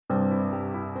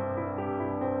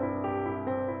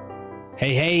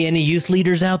Hey, any youth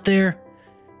leaders out there?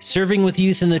 Serving with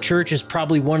youth in the church is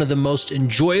probably one of the most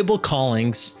enjoyable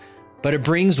callings, but it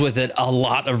brings with it a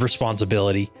lot of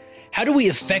responsibility. How do we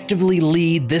effectively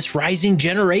lead this rising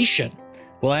generation?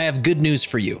 Well, I have good news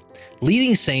for you.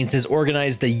 Leading Saints has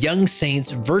organized the Young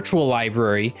Saints virtual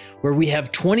library, where we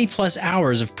have 20 plus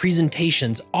hours of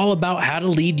presentations all about how to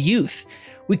lead youth.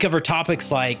 We cover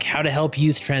topics like how to help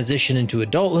youth transition into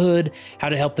adulthood, how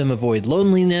to help them avoid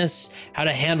loneliness, how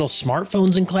to handle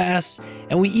smartphones in class,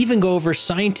 and we even go over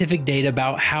scientific data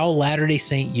about how Latter-day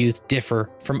Saint youth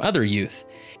differ from other youth.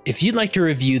 If you'd like to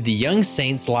review the Young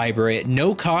Saints library at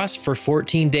no cost for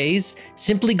 14 days,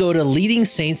 simply go to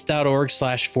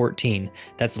leadingsaints.org/14.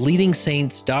 That's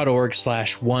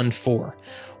leadingsaints.org/14.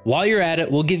 While you're at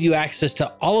it, we'll give you access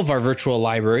to all of our virtual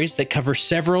libraries that cover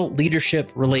several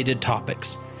leadership-related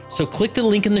topics. So click the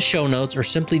link in the show notes or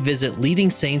simply visit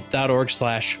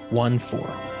leadingsaints.org/14.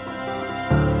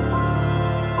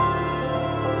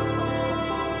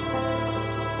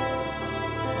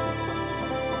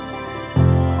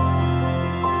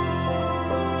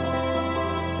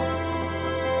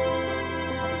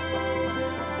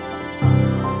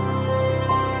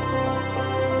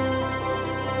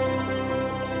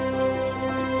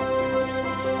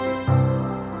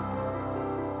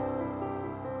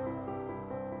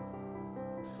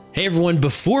 Hey everyone,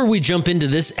 before we jump into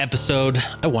this episode,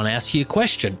 I want to ask you a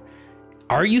question.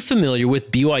 Are you familiar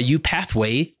with BYU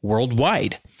Pathway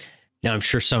Worldwide? Now, I'm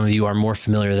sure some of you are more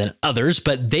familiar than others,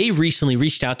 but they recently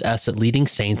reached out to us at Leading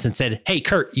Saints and said, hey,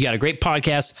 Kurt, you got a great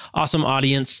podcast, awesome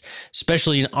audience,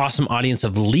 especially an awesome audience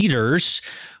of leaders.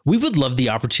 We would love the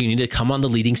opportunity to come on the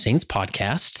Leading Saints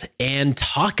podcast and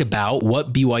talk about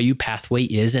what BYU Pathway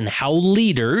is and how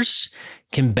leaders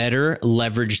can better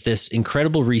leverage this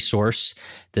incredible resource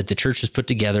that the church has put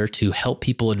together to help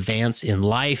people advance in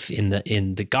life,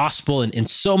 in the gospel, and in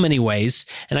so many ways.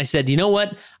 And I said, you know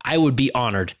what? I would be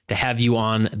honored to have you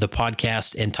on the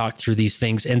podcast and talk through these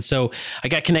things. And so I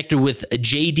got connected with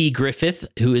JD Griffith,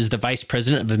 who is the Vice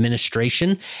President of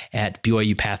Administration at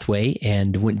BYU Pathway,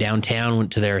 and went downtown,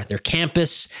 went to their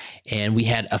campus, and we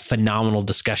had a phenomenal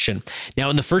discussion. Now,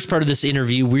 in the first part of this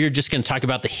interview, we're just going to talk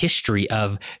about the history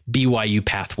of BYU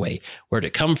Pathway. Where did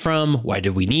it come from? Why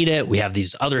did we need it? We have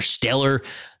these other stellar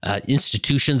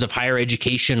institutions of higher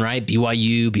education, right?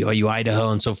 BYU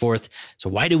Idaho, and so forth.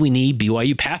 So why do we need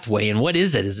BYU Pathway? And what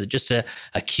is it? Is it just a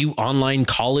cute online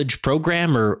college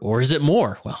program, or is it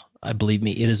more? Well, believe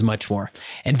me, it is much more.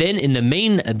 And then in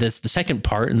the second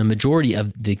part, in the majority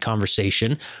of the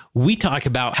conversation, we talk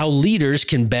about how leaders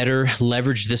can better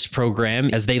leverage this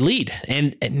program as they lead.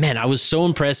 And man, I was so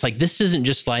impressed. Like, this isn't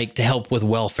just like to help with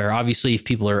welfare. Obviously, if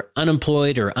people are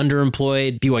unemployed or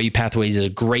underemployed, BYU Pathways is a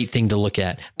great thing to look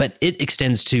at. But it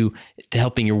extends to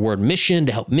helping your ward mission,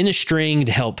 to help ministering,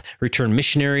 to help return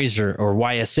missionaries or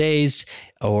YSAs.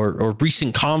 Or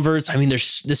recent converts. I mean,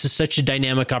 this is such a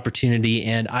dynamic opportunity,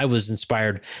 and I was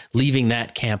inspired leaving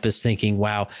that campus thinking,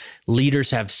 wow,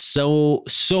 leaders have so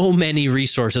many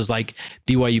resources like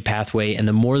BYU Pathway, and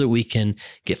the more that we can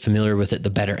get familiar with it,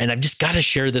 the better. And I've just got to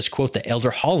share this quote that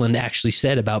Elder Holland actually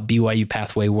said about BYU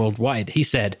Pathway Worldwide. He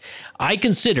said, I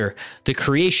consider the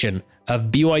creation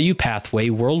of BYU Pathway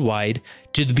Worldwide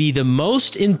to be the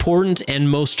most important and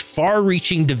most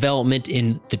far-reaching development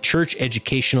in the church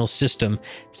educational system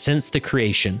since the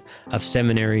creation of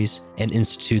seminaries and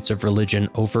institutes of religion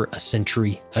over a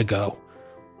century ago.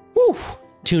 Woo!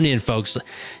 Tune in, folks.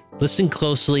 Listen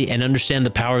closely and understand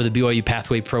the power of the BYU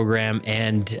Pathway program,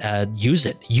 and use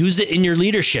it. Use it in your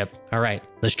leadership. All right,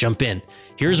 let's jump in.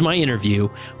 Here's my interview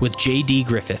with JD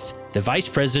Griffith, the Vice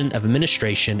President of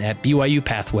Administration at BYU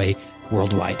Pathway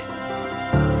Worldwide.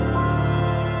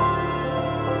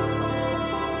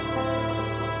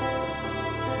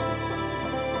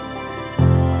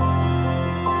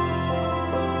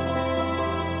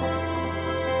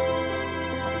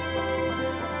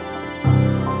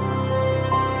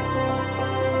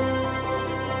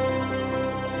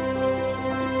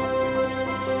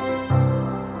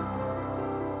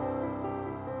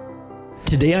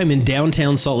 Today, I'm in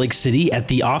downtown Salt Lake City at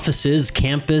the offices,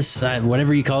 campus,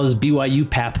 whatever you call this, BYU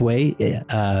Pathway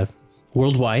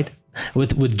Worldwide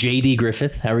with JD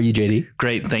Griffith. How are you, JD?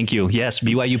 Great, thank you. Yes,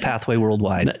 BYU Pathway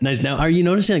Worldwide. Nice. Now, are you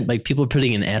noticing like people are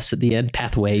putting an S at the end?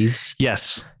 Pathways.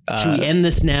 Yes. Should we end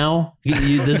this now?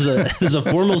 This is a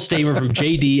formal statement from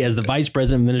JD as the Vice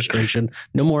President of Administration.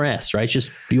 No more S, right? It's just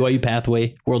BYU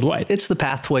Pathway Worldwide. It's the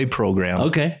Pathway program.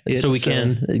 Okay. So we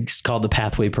can it's called the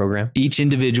Pathway program. Each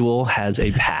individual has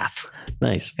a path.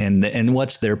 Nice. And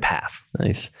what's their path?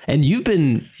 Nice. And you've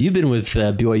been with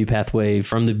BYU Pathway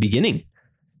from the beginning.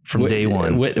 From day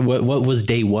one. What was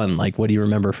day one like? What do you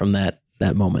remember from that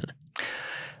that moment?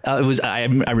 I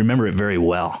remember it very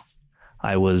well.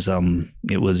 It was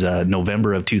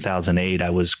November of 2008. I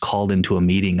was called into a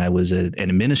meeting. I was an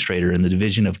administrator in the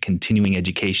Division of Continuing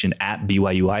Education at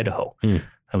BYU Idaho.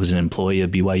 I was an employee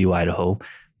of BYU Idaho,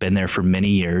 been there for many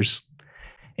years.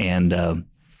 And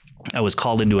I was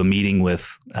called into a meeting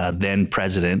with then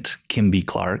President Kim B.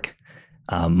 Clark,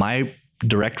 my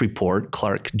direct report,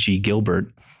 Clark G.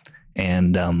 Gilbert,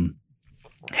 and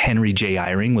Henry J.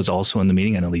 Eyring was also in the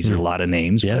meeting. I know these are a lot of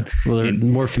names, but they're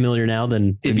more familiar now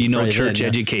than if you know church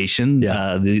education.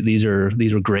 These are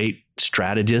great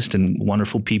strategists and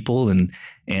wonderful people.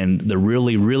 And the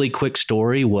really, really quick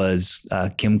story was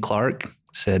Kim Clark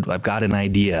said, "I've got an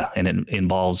idea, and it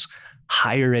involves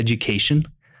higher education,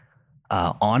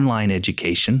 online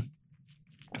education,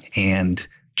 and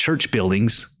church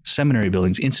buildings, seminary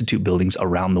buildings, institute buildings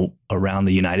around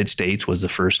the United States." Was the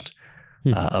first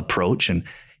approach. And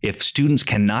if students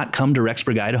cannot come to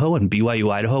Rexburg, Idaho and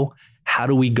BYU, Idaho, how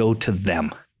do we go to them?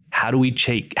 How do we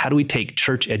take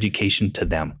church education to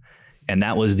them? And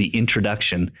that was the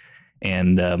introduction.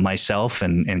 And myself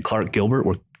and Clark Gilbert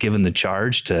were given the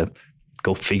charge to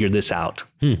go figure this out.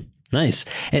 Nice.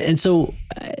 And so,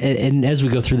 and as we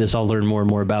go through this, I'll learn more and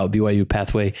more about BYU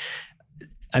Pathway.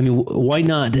 I mean, why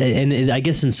not? And I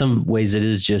guess in some ways it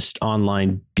is just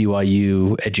online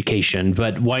BYU education,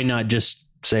 but why not just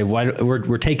say,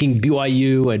 we're taking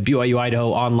BYU and BYU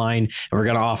Idaho online, and we're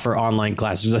going to offer online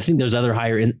classes? I think there's other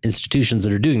higher institutions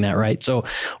that are doing that, right? So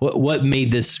what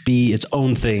made this be its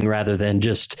own thing rather than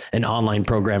just an online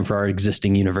program for our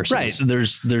existing universities? Right.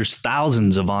 There's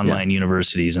thousands of online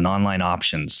universities and online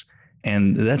options,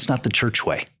 and that's not the church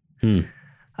way.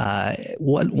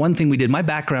 One thing we did, my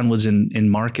background was in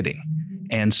marketing.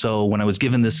 And so when I was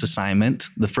given this assignment,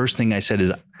 the first thing I said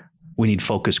is, we need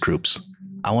focus groups.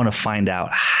 I want to find out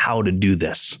how to do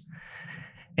this.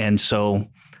 And so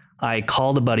I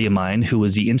called a buddy of mine who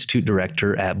was the institute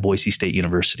director at Boise State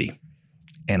University.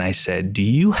 And I said, do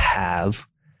you have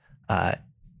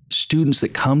students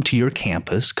that come to your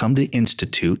campus, come to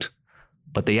institute,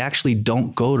 but they actually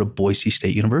don't go to Boise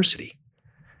State University?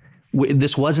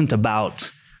 This wasn't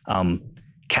about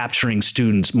capturing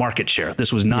students' market share.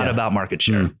 This was not about market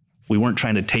share. We weren't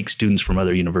trying to take students from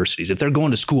other universities. If they're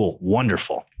going to school,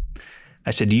 wonderful. I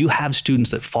said, do you have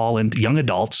students that fall into, young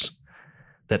adults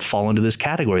that fall into this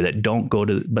category that don't go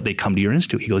to, but they come to your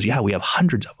institute? He goes, yeah, we have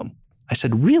hundreds of them. I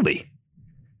said, really?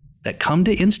 That come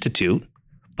to institute,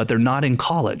 but they're not in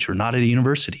college or not at a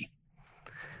university?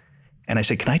 And I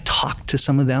said, can I talk to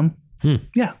some of them?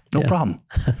 Yeah, no problem.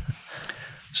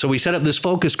 So we set up this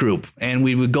focus group, and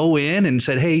we would go in and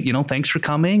said, hey, thanks for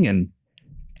coming. And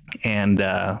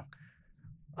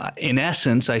in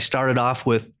essence, I started off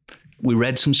with, we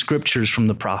read some scriptures from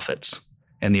the prophets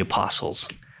and the apostles.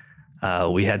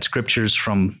 We had scriptures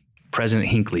from President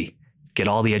Hinckley, get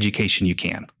all the education you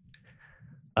can.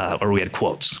 Or we had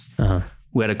quotes.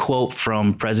 We had a quote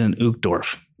from President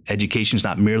Uchtdorf, education is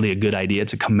not merely a good idea,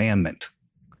 it's a commandment.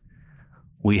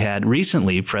 We had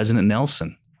recently President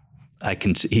Nelson.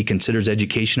 He considers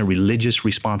education a religious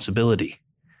responsibility.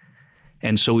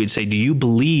 And so we'd say, do you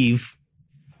believe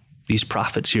these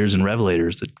prophets, seers, and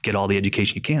revelators that get all the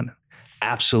education you can?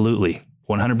 Absolutely,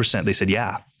 100%. They said,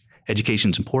 yeah,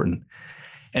 education's important.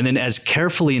 And then as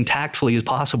carefully and tactfully as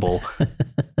possible,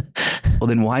 well,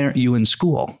 then why aren't you in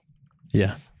school?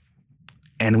 Yeah.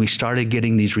 And we started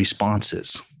getting these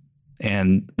responses.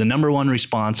 And the number one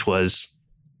response was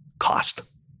cost.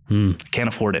 Can't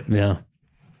afford it. Yeah.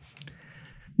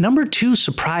 Number two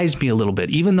surprised me a little bit.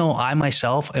 Even though I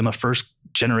myself am a first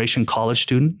generation college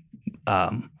student,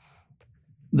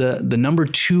 the number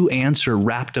two answer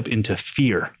wrapped up into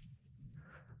fear.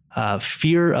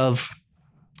 Fear of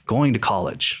going to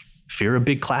college, fear of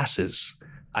big classes.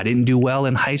 I didn't do well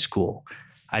in high school.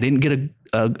 I didn't get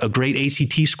a great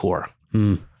ACT score.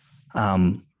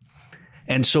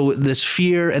 And so this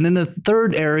fear, and then the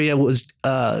third area was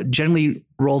generally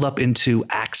rolled up into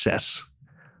access.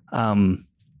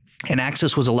 And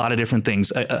access was a lot of different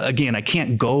things. Again, I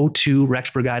can't go to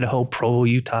Rexburg, Idaho, Provo,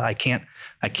 Utah. I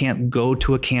can't go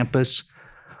to a campus,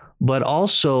 but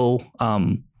also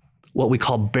what we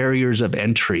call barriers of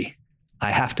entry. I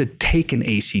have to take an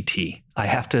ACT. I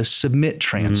have to submit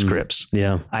transcripts.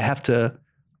 I have to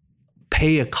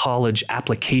pay a college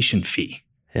application fee.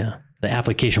 Yeah. The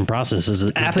application process is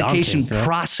application daunting, right?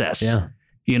 process. Yeah.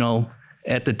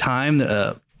 At the time,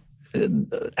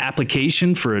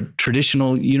 application for a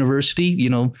traditional university,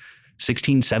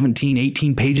 16, 17,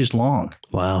 18 pages long.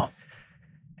 Wow.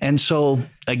 And so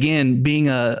again, being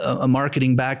a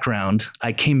marketing background,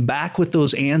 I came back with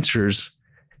those answers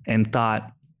and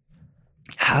thought,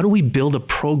 how do we build a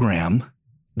program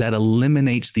that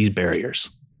eliminates these barriers?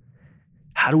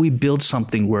 How do we build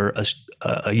something where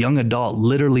a young adult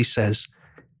literally says,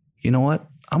 you know what,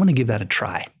 I'm going to give that a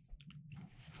try?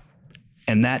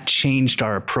 And that changed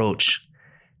our approach.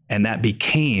 And that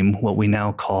became what we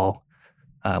now call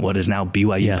what is now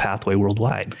BYU Pathway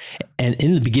Worldwide. And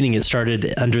in the beginning, it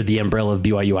started under the umbrella of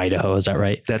BYU Idaho. Is that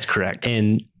right? That's correct.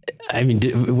 And I mean,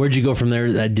 where'd you go from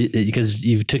there? Because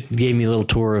you gave me a little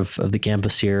tour of the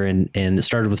campus here, and it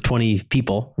started with 20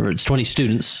 people, or it's 20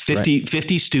 students. 50 right?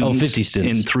 50 students. 50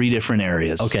 students. In 3 different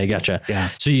areas. Okay, gotcha. Yeah.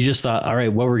 So you just thought, all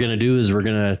right, what we're going to do is we're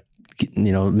going to,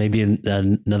 maybe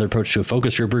another approach to a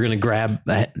focus group. We're going to grab,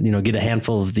 get a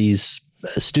handful of these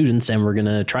students and we're going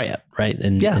to try it, right?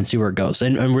 And see where it goes.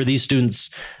 And were these students,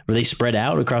 were they spread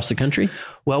out across the country?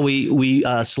 Well, we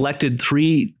selected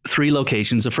three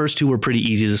locations. The first 2 were pretty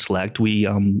easy to select. We,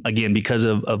 again, because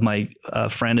of my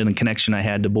friend and a connection I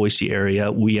had to Boise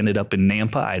area, we ended up in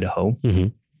Nampa, Idaho.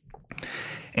 Mm-hmm.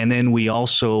 And then we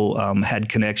also had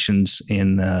connections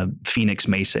in the Phoenix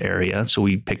Mesa area. So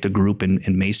we picked a group in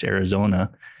Mesa,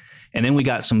 Arizona. And then we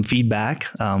got some feedback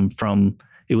from,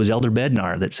 it was Elder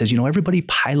Bednar that says, everybody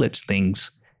pilots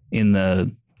things in the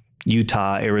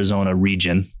Utah, Arizona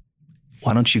region.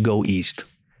 Why don't you go east?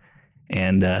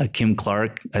 And Kim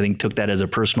Clark, I think, took that as a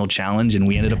personal challenge, and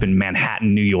we ended up in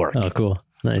Manhattan, New York. Oh, cool.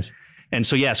 Nice. And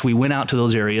so, yes, we went out to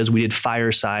those areas. We did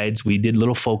firesides. We did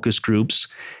little focus groups,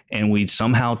 and we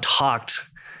somehow talked,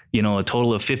 a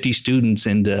total of 50 students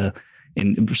and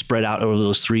spread out over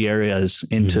those 3 areas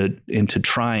into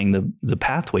trying the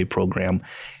Pathway program.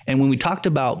 And when we talked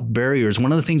about barriers,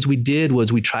 one of the things we did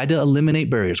was we tried to eliminate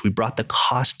barriers. We brought the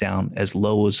cost down as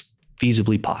low as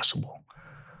feasibly possible.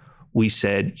 We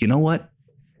said, you know what?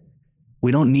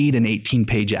 We don't need an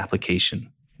 18-page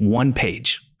application. 1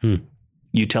 page.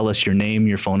 You tell us your name,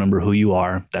 your phone number, who you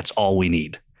are. That's all we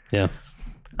need. Yeah.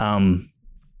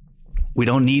 We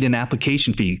don't need an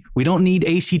application fee. We don't need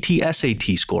ACT,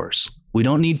 SAT scores. We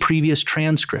don't need previous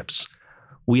transcripts.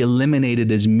 We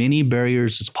eliminated as many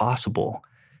barriers as possible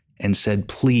and said,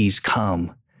 please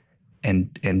come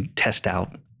and test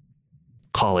out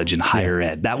college and higher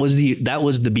ed. That was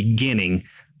the beginning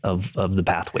of the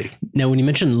Pathway. Now, when you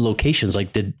mentioned locations,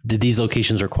 like did these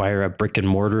locations require a brick and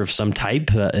mortar of some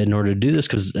type in order to do this?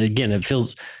 Because again,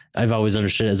 I've always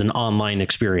understood it as an online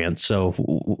experience. So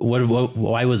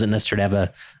why was it necessary to have an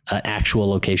actual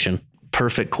location?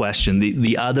 Perfect question.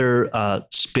 The other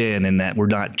spin in that we're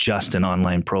not just an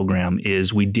online program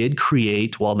is we did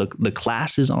create, while the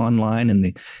class is online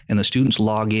and the students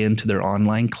log into their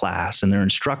online class and their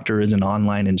instructor is an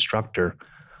online instructor,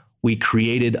 we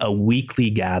created a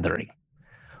weekly gathering.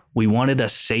 We wanted a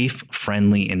safe,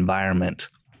 friendly environment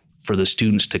for the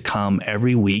students to come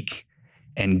every week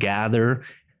and gather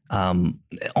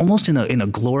almost in a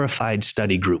glorified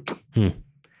study group.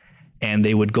 And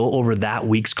they would go over that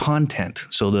week's content.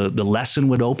 So the lesson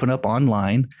would open up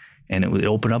online, and it would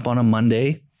open up on a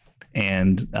Monday,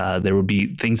 and there would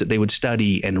be things that they would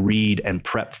study and read and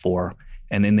prep for.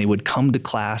 And then they would come to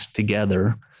class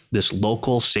together, this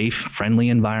local, safe, friendly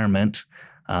environment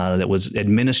that was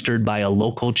administered by a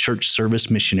local church service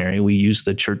missionary. We used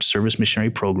the church service missionary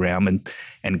program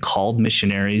and called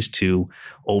missionaries to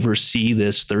oversee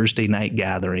this Thursday night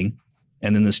gathering.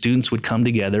 And then the students would come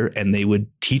together and they would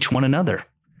teach one another,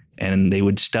 and they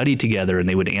would study together, and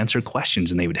they would answer questions,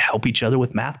 and they would help each other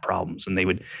with math problems, and they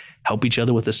would help each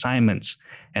other with assignments.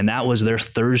 And that was their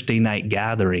Thursday night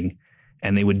gathering.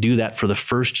 And they would do that for the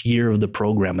first year of the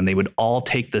program, and they would all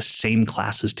take the same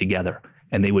classes together,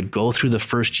 and they would go through the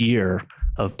first year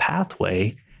of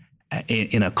Pathway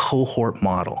in a cohort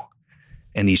model.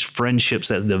 And these friendships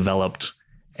that developed,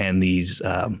 and these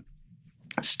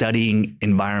studying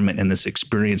environment and this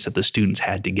experience that the students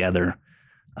had together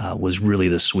was really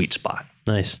the sweet spot.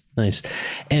 Nice.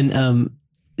 And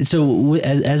so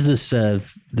as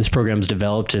this program's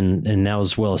developed and now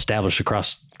is well established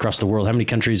across the world, how many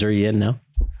countries are you in now?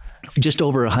 Just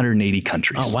over 180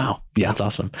 countries. Oh, wow. Yeah. That's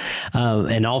awesome.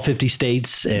 And all 50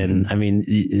 states. And I mean,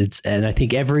 and I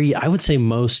think I would say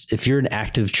most, if you're an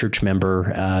active church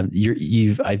member,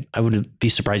 I would be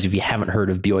surprised if you haven't heard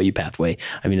of BYU Pathway.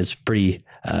 I mean, it's a pretty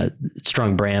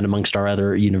strong brand amongst our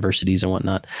other universities and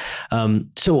whatnot.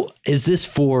 So is this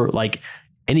for like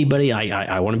anybody?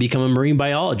 I want to become a marine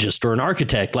biologist or an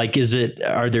architect. Like,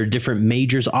 are there different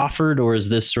majors offered, or is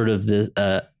this sort of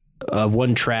the,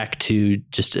 one track to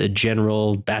just a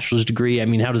general bachelor's degree? I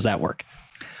mean, how does that work?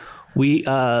 We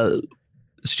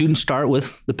students start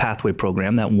with the Pathway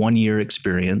program, that 1-year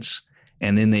experience,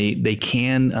 and then they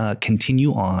can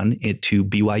continue on to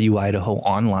BYU Idaho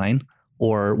online,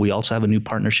 or we also have a new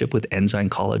partnership with Ensign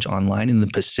College Online in the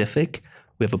Pacific.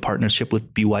 We have a partnership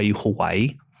with BYU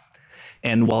Hawaii.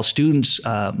 And while students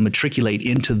matriculate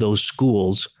into those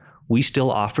schools, we still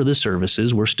offer the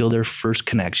services. We're still their first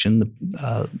connection.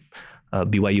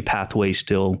 BYU Pathway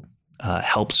still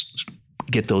helps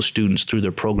get those students through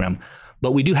their program.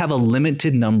 But we do have a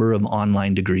limited number of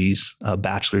online degrees,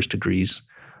 bachelor's degrees.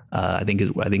 I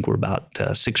think we're about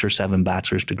 6 or 7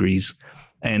 bachelor's degrees.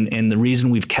 And the reason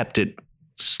we've kept it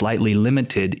slightly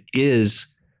limited is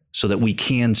so that we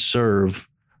can serve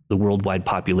the worldwide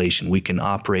population. We can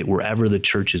operate wherever the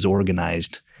church is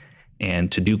organized. And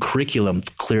to do curriculum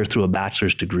clear through a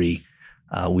bachelor's degree,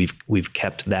 we've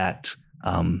kept that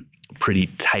pretty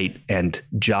tight and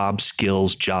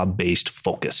job-based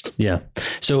focused. Yeah.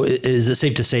 So is it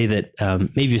safe to say that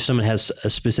maybe if someone has a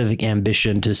specific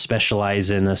ambition to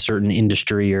specialize in a certain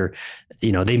industry, or,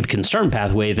 they can start in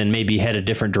Pathway, then maybe head a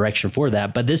different direction for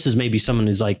that. But this is maybe someone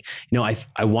who's like,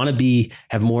 I want to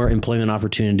have more employment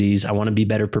opportunities. I want to be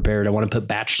better prepared. I want to put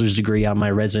bachelor's degree on my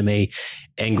resume.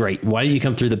 And great. Why don't you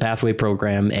come through the Pathway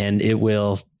program, and it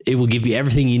will give you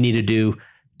everything you need to do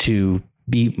to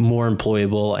be more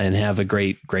employable and have a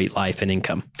great life and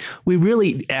income. We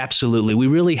really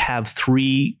have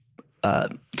three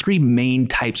main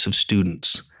types of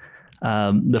students.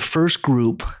 The first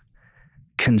group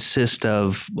consists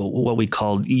of what we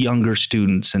call younger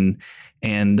students, and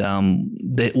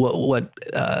what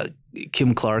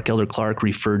Elder Clark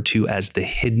referred to as the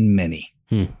hidden many.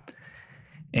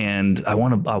 And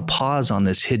I'll pause on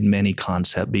this hidden many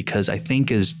concept, because I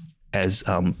think as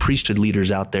priesthood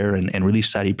leaders out there and Relief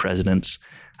Society presidents,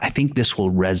 I think this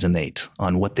will resonate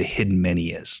on what the hidden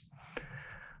many is.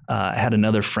 I had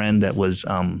another friend that was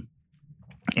an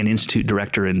institute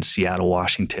director in Seattle,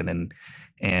 Washington,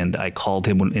 and I called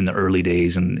him in the early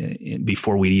days and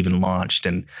before we'd even launched,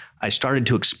 and I started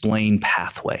to explain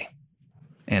Pathway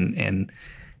and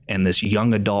this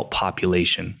young adult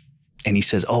population, and he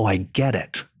says, "Oh, I get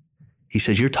it." He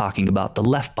says, "You're talking about the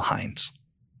left behinds."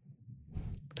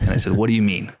 And I said, "What do you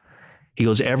mean?" He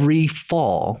goes, "Every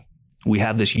fall, we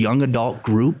have this young adult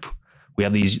group. We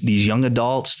have these young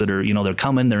adults that are, they're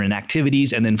coming, they're in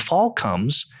activities, and then fall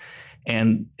comes,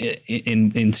 and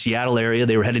in Seattle area,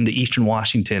 they were heading to Eastern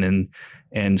Washington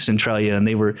and Centralia, and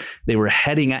they were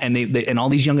heading, and and all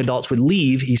these young adults would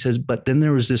leave." He says, "But then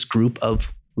there was this group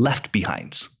of left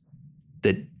behinds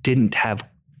that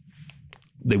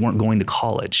they weren't going to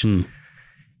college."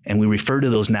 And we refer to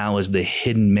those now as the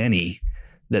hidden many,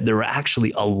 that there were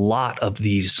actually a lot of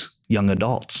these young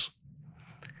adults.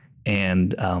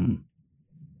 And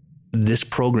this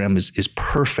program is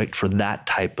perfect for that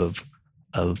type of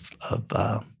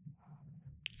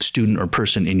student or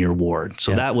person in your ward.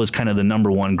 So that was kind of the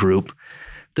number one group.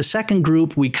 The second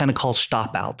group we kind of call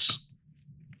stop outs.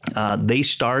 They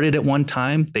started at one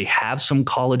time. They have some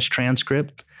college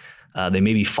transcript. They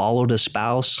maybe followed a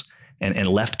spouse and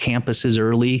left campuses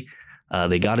early.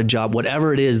 They got a job,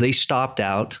 whatever it is, they stopped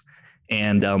out,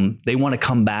 and they want to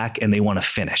come back and they want to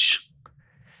finish.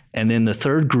 And then the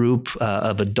third group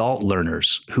of adult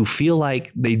learners who feel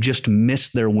like they just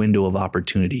missed their window of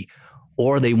opportunity,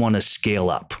 or they want to scale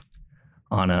up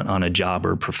on a job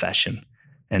or profession.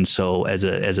 And so as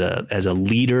a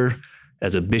leader,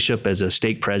 as a bishop, as a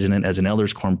stake president, as an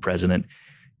elders quorum president,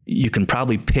 you can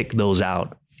probably pick those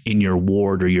out in your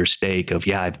ward or your stake of,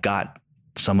 I've got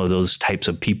some of those types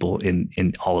of people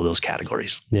in all of those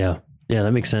categories. Yeah,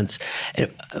 that makes sense.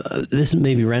 This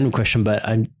may be a random question, but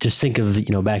I just think of,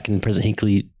 back in President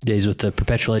Hinckley days with the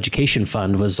Perpetual Education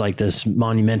Fund was like this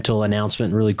monumental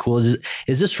announcement, really cool. Is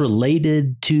this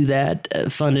related to that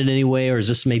fund in any way, or is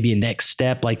this maybe a next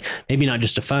step? Like maybe not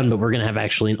just a fund, but we're going to have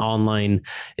actually an online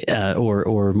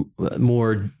or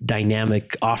more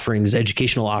dynamic offerings,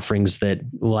 educational offerings that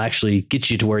will actually get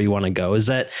you to where you want to go. Is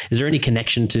there any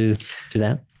connection to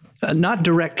that? Not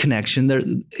direct connection. There,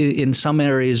 in some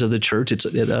areas of the church, it's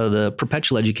the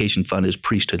Perpetual Education Fund is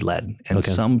priesthood led, and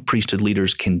some priesthood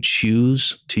leaders can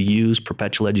choose to use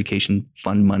Perpetual Education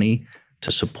Fund money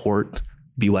to support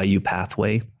BYU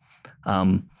Pathway,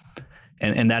 and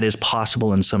that is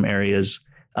possible in some areas.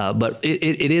 But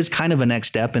it is kind of a next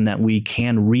step in that we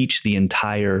can reach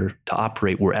to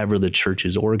operate wherever the church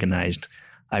is organized.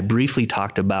 I briefly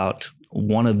talked about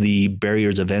one of the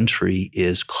barriers of entry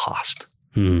is cost.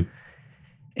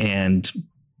 And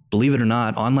believe it or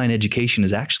not, online education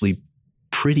is actually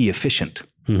pretty efficient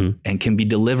and can be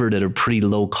delivered at a pretty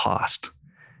low cost.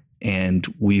 And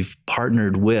we've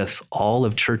partnered with all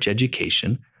of church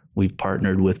education. We've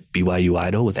partnered with BYU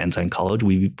Idaho, with Ensign College.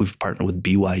 We've partnered with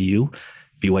BYU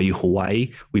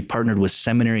Hawaii. We've partnered with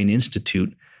Seminary and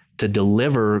Institute to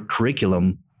deliver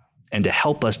curriculum and to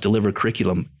help us deliver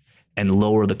curriculum and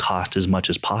lower the cost as much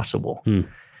as possible.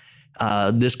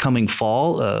 This coming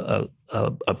fall,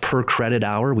 a per credit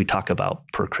hour, we talk about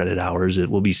per credit hours, it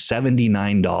will be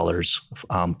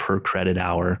 $79 per credit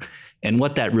hour. And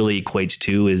what that really equates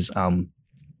to is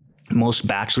most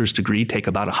bachelor's degree take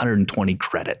about 120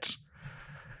 credits.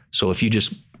 So if you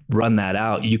just run that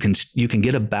out, you can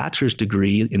get a bachelor's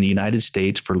degree in the United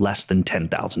States for less than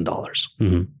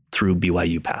 $10,000 through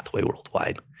BYU Pathway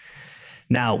Worldwide.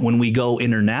 Now, when we go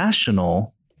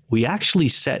international, we actually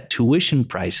set tuition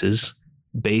prices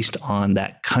based on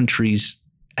that country's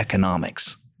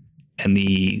economics and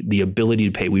the ability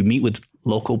to pay. We meet with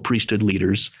local priesthood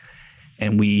leaders,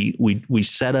 and we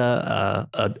set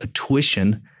a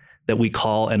tuition that we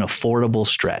call an affordable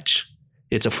stretch.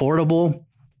 It's affordable,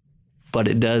 but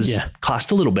it does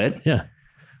cost a little bit. Yeah.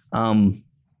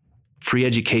 Free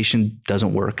education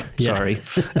doesn't work. Yeah. Sorry.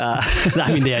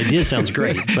 I mean, the idea sounds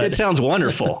great, but it sounds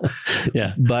wonderful.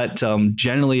 Yeah. But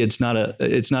generally, it's not a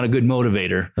good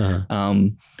motivator.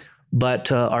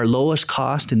 But our lowest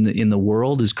cost in the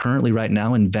world is currently right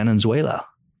now in Venezuela.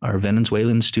 Our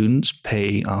Venezuelan students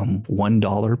pay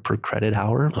 $1 per credit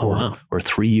hour, or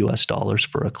 $3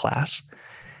 for a class,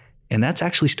 and that's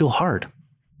actually still hard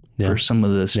for some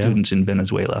of the students in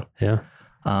Venezuela. Yeah.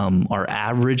 Our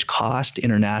average cost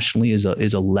internationally is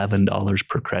 $11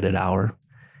 per credit hour.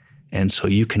 And so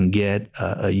you can get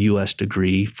a U.S.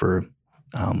 degree for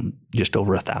just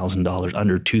over $1,000,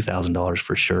 under $2,000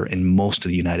 for sure, in most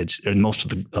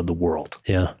of the world.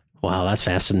 Yeah. Wow, that's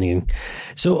fascinating.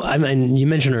 So, I mean, you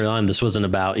mentioned earlier on, this wasn't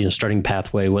about, starting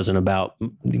Pathway wasn't about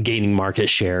gaining market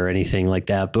share or anything like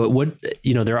that. But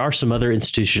there are some other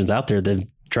institutions out there that have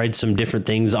tried some different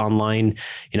things online.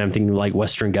 I'm thinking like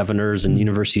Western Governors and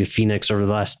University of Phoenix over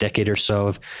the last decade or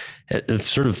so have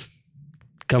sort of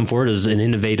come forward as an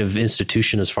innovative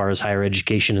institution as far as higher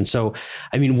education. And so,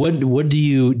 I mean, what do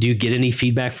you get any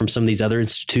feedback from some of these other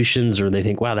institutions, or they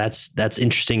think, wow, that's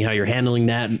interesting how you're handling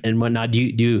that and whatnot? Do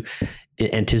you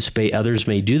anticipate others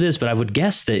may do this? But I would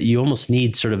guess that you almost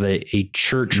need sort of a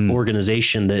church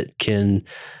organization that can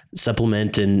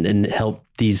supplement and help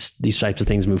these types of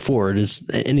things move forward. Is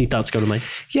any thoughts go to mind?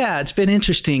 Yeah, it's been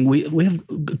interesting. We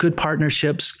have good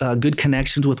partnerships, good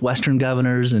connections with Western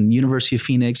Governors and University of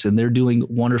Phoenix, and they're doing a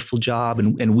wonderful job,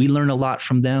 and we learn a lot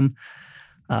from them.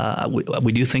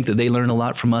 We do think that they learn a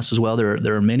lot from us as well.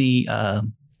 There are many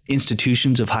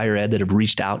institutions of higher ed that have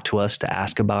reached out to us to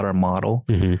ask about our model.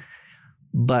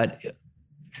 But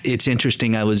it's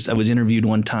interesting. I was interviewed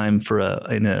one time for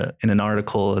in an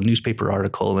article, a newspaper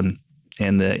article,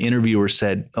 and the interviewer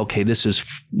said, "Okay, this is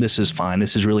fine.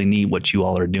 This is really neat what you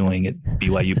all are doing at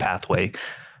BYU Pathway,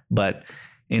 but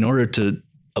in order to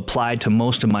apply to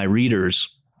most of my readers,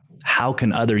 how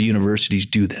can other universities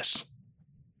do this?"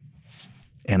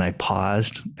 And I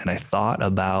paused and I thought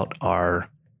about our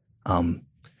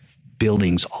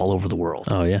buildings all over the world.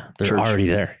 Oh yeah, they're already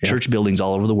there. Yeah. Church buildings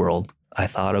all over the world. I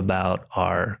thought about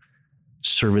our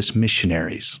service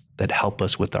missionaries that help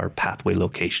us with our Pathway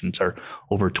locations. Our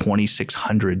over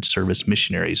 2,600 service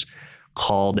missionaries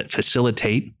called that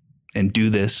facilitate and do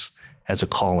this as a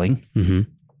calling.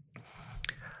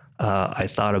 I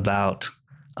thought about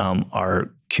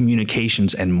our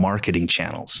communications and marketing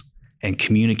channels, and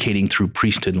communicating through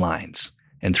priesthood lines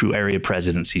and through area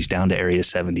presidencies, down to Area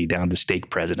 70, down to stake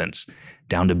presidents,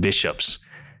 down to bishops,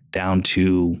 down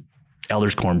to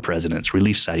Elders Quorum presidents,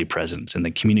 Relief Society presidents, and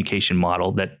the communication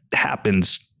model that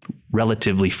happens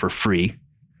relatively for free.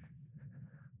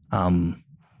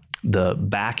 The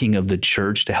backing of the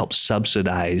church to help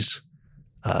subsidize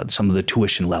some of the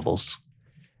tuition levels.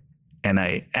 And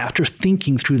after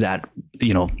thinking through that,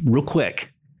 real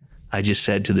quick, I just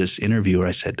said to this interviewer,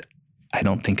 I said, I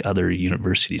don't think other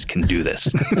universities can do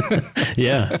this.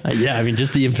 Yeah. I mean,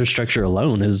 just the infrastructure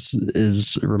alone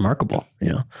is remarkable.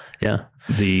 Yeah.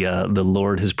 The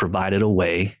Lord has provided a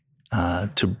way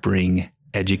to bring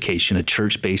education, a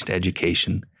church-based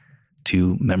education,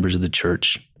 to members of the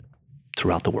church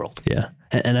throughout the world. Yeah.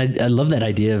 And I love that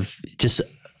idea of just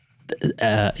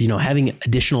having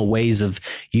additional ways of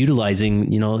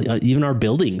utilizing, even our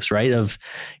buildings, right?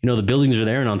 The buildings are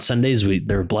there, and on Sundays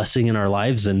they're a blessing in our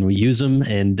lives, and we use them,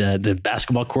 and the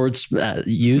basketball courts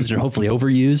used and hopefully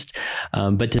overused.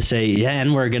 But to say,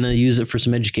 and we're going to use it for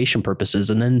some education purposes.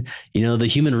 And then, the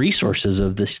human resources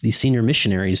of these senior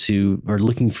missionaries who are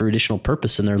looking for additional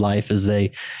purpose in their life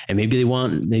and maybe they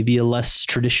want a less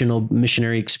traditional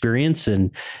missionary experience,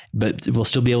 but we'll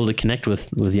still be able to connect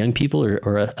with young people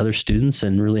or other students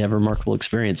and really have a remarkable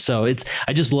experience. So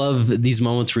I just love these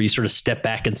moments where you sort of step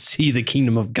back and see the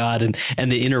kingdom of God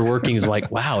and the inner workings.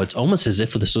 Like, wow, it's almost as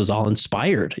if this was all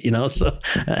inspired, so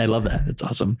I love that. It's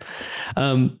awesome.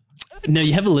 Now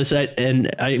you have a list, I'm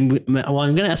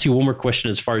going to ask you one more question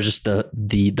as far as just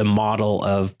the model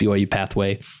of BYU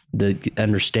Pathway,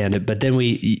 understand it. But then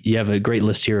you have a great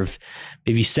list here of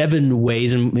maybe 7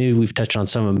 ways, and maybe we've touched on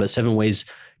some of them, but 7 ways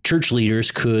church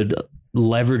leaders could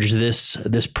leverage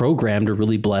this program to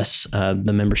really bless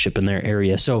the membership in their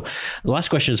area. So the last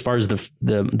question, as far as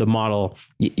the model,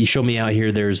 you show me out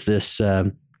here, there's this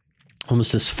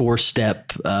almost this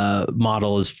 4-step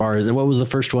model as far as, what was the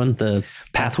first one? The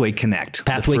Pathway Connect.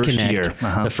 Pathway the first Connect,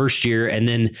 year. The first year. And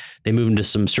then they move into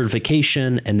some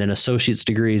certification and then associate's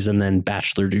degrees and then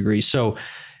bachelor degrees. So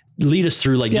lead us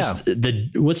through just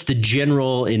what's the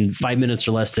general, in 5 minutes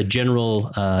or less, the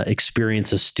general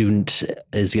experience a student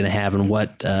is going to have and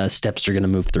what steps they're going to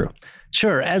move through.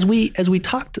 Sure. As we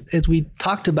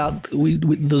talked about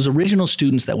those original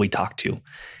students that we talked to,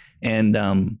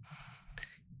 and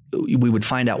we would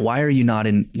find out, why are you not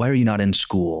in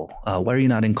school? Why are you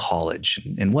not in college?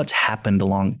 And what's happened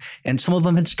along? And some of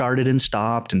them had started and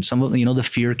stopped, and some of them, the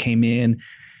fear came in.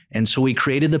 And so we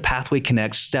created the Pathway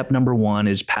Connect. Step number 1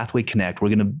 is Pathway Connect. We're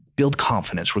going to build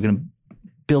confidence. We're going to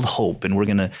build hope, and we're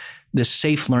going to this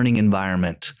safe learning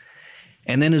environment.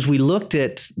 And then as we looked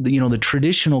at the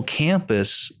traditional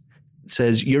campus, it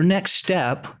says your next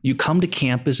step, you come to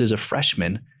campus as a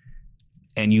freshman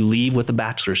and you leave with a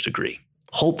bachelor's degree.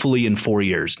 Hopefully in 4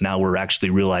 years. Now we're actually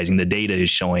realizing the data is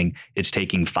showing it's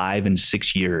taking 5 and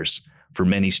 6 years for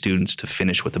many students to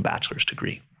finish with a bachelor's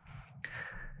degree.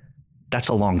 That's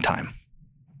a long time.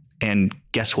 And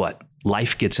guess what?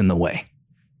 Life gets in the way.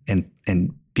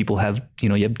 And people have,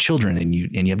 you have children and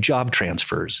you have job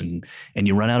transfers and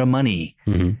you run out of money.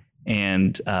 Mm-hmm.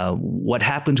 And what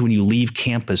happens when you leave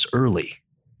campus early?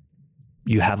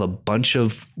 You have a bunch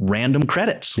of random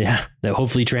credits. Yeah, that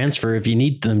hopefully transfer if you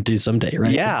need them to someday,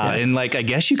 right? Yeah, and I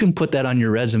guess you can put that on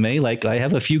your resume. I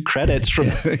have a few credits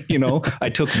from, I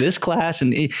took this class,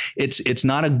 and it's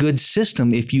not a good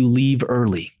system if you leave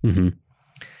early. Mm-hmm.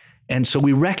 And so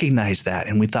we recognized that,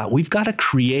 and we thought we've got to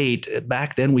create.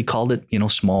 Back then we called it,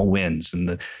 small wins,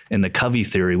 in the Covey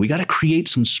theory. We got to create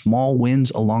some small wins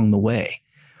along the way.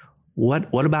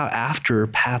 What about after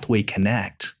Pathway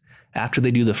Connect? After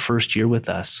they do the first year with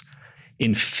us,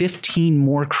 in 15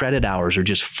 more credit hours or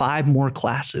just 5 more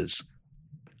classes,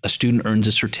 a student earns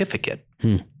a certificate.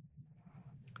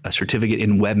 A certificate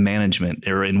in web management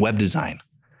or in web design,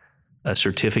 a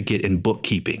certificate in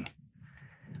bookkeeping.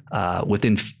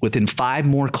 Within 5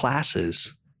 more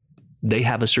classes, they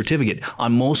have a certificate.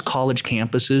 On most college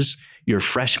campuses, your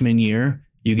freshman year,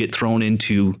 you get thrown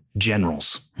into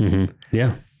generals. Mm-hmm.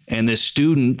 Yeah. And this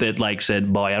student that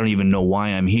said, boy, I don't even know why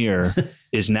I'm here,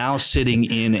 is now sitting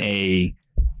in a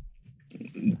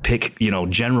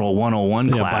general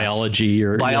 101 class.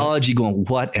 Biology going,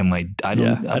 what am I? I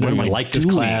don't like this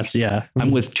class. Yeah.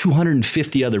 I'm with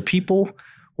 250 other people.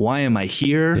 Why am I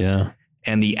here? Yeah.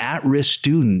 And the at-risk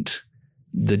student,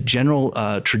 the general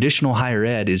traditional higher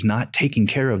ed is not taking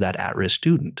care of that at-risk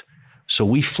student. So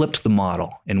we flipped the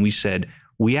model and we said,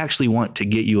 we actually want to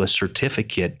get you a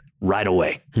certificate right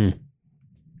away. And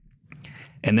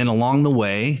then along the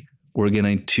way, we're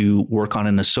going to work on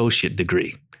an associate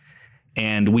degree.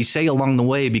 And we say along the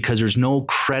way because there's no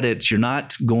credits. You're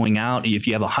not going out. If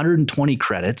you have 120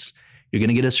 credits, you're going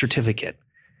to get a certificate.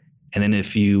 And then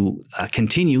if you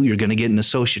continue, you're going to get an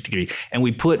associate degree. And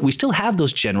we still have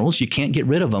those generals. You can't get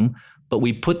rid of them, but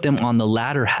we put them on the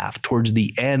latter half towards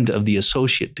the end of the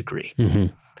associate degree.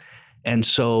 Mm-hmm. And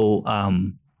so,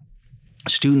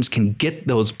 students can get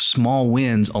those small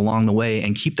wins along the way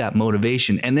and keep that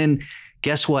motivation. And then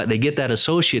guess what? They get that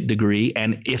associate degree.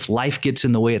 And if life gets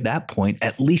in the way at that point,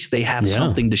 at least they have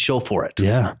something to show for it.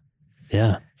 Yeah.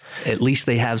 Yeah. At least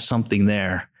they have something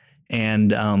there.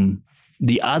 And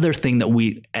the other thing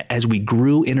that as we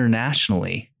grew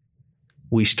internationally,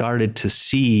 we started to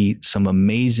see some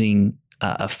amazing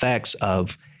effects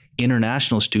of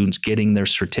international students getting their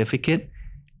certificate.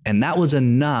 And that was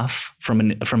enough from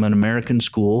an American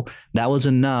school. That was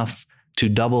enough to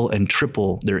double and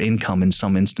triple their income in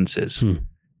some instances.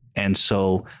 And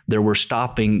so there were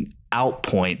stopping out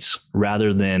points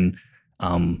rather than,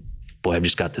 I've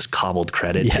just got this cobbled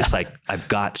credit. Yeah. It's like I've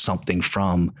got something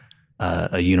from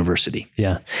a university.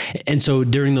 Yeah. And so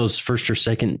during those first or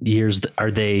second years,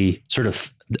 are they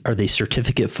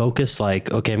certificate focused?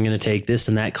 Like, okay, I'm going to take this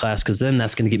and that class because then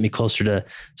that's going to get me closer to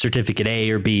certificate A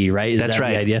or B, right? That's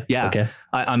right. The idea? Yeah. Okay.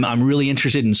 I'm really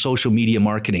interested in social media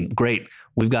marketing. Great.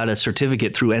 We've got a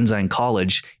certificate through Ensign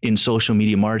College in social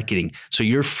media marketing. So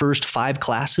your first 5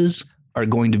 classes are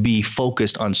going to be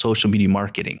focused on social media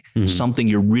marketing, something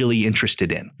you're really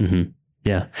interested in. Mm-hmm.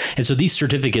 Yeah. And so these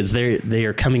certificates, they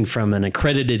are coming from an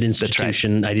accredited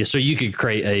institution idea. So you could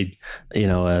create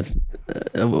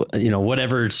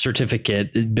whatever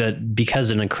certificate, but because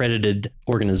an accredited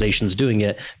organization is doing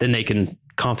it, then they can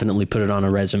confidently put it on a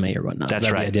resume or whatnot. That's Is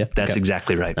that right. the idea? That's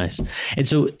exactly right. Nice. And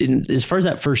so as far as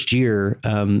that first year,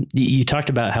 you talked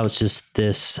about how it's just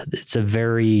it's a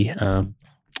very,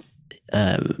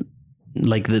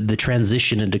 like the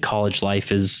transition into college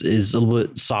life is a little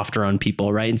bit softer on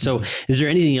people, right? And so is there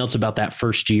anything else about that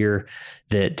first year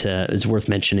that is worth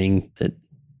mentioning that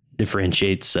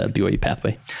differentiates BYU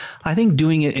Pathway? I think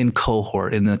doing it in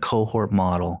the cohort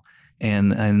model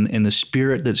and the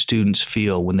spirit that students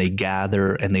feel when they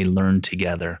gather and they learn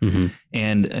together. Mm-hmm.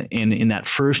 And in that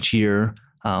first year,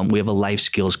 we have a life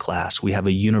skills class. We have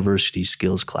a university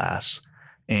skills class.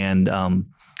 And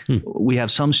we have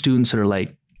some students that are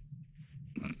like,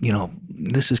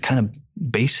 this is kind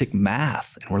of basic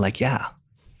math. And we're like, yeah,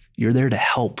 you're there to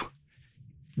help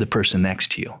the person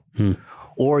next to you.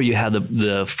 Or you have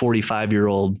the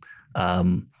 45-year-old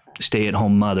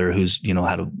stay-at-home mother who's,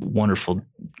 had a wonderful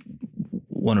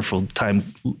time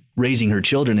raising her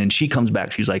children. And she comes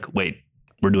back, she's like, wait,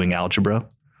 we're doing algebra?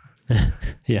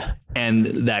 Yeah.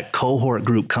 And that cohort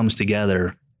group comes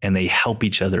together and they help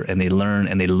each other and they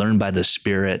learn by the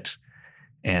Spirit.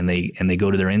 And they go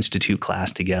to their institute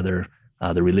class together,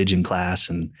 the religion class,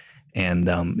 and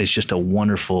it's just a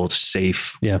wonderful,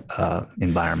 safe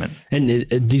environment. And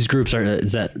these groups do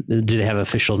they have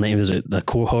official name? Is it the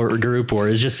cohort group, or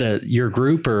is it just your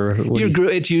group, or your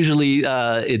group? It's usually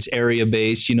it's area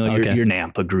based. Your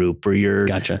Nampa group, or your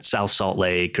South Salt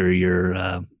Lake, or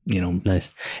your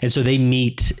Nice. And so they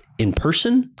meet in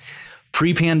person,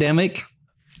 pre-pandemic.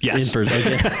 Yes. In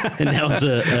person. Okay. And now it's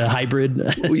a hybrid.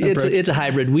 It's a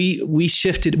hybrid. We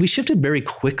shifted very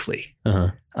quickly.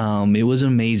 Uh-huh. It was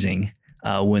amazing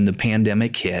when the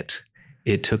pandemic hit.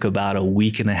 It took about a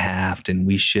week and a half, and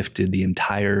we shifted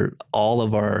all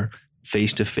of our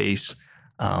face-to-face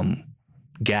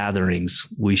gatherings.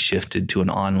 We shifted to an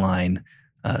online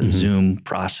Zoom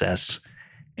process,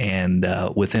 and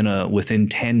within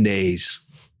 10 days,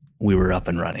 we were up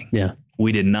and running. Yeah.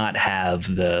 We did not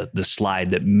have the slide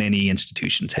that many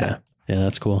institutions have. Yeah,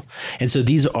 that's cool. And so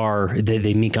these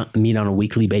they meet on a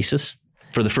weekly basis?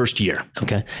 For the first year.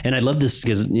 Okay. And I love this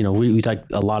because, we talk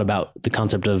a lot about the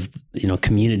concept of,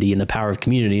 community and the power of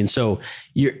community. And so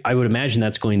I would imagine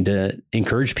that's going to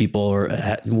encourage people, or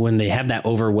when they have that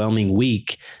overwhelming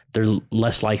week, they're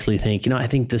less likely to think, I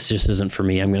think this just isn't for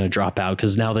me. I'm going to drop out,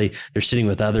 because now they're sitting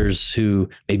with others who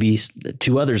maybe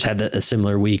two others had a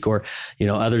similar week, or,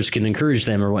 others can encourage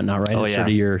them or whatnot, right? It's sort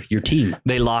of your team.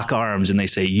 They lock arms and they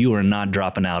say, you are not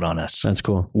dropping out on us. That's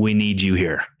cool. We need you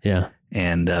here. Yeah.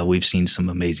 And we've seen some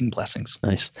amazing blessings.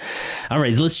 Nice. All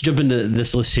right, let's jump into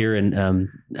this list here. And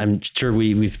I'm sure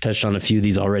we've touched on a few of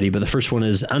these already, but the first one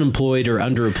is unemployed or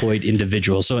underemployed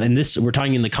individuals. So in this, we're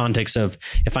talking in the context of,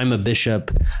 if I'm a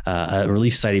bishop, a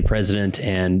Relief Society president,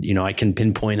 and, I can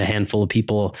pinpoint a handful of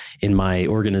people in my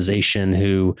organization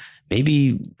who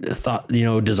maybe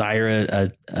desire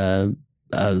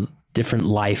a different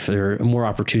life or more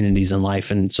opportunities in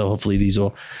life. And so hopefully these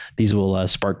will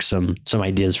spark some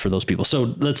ideas for those people.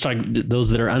 So let's talk those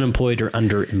that are unemployed or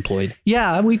underemployed.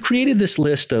 Yeah. We created this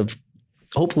list of,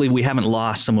 hopefully we haven't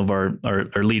lost some of our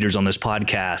leaders on this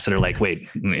podcast that are like, wait,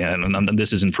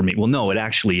 this isn't for me. Well, no, it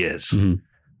actually is.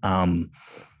 Mm-hmm.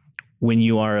 When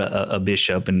you are a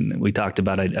bishop, and we talked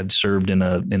about, I've served in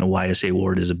a YSA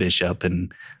ward as a bishop,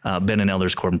 and been an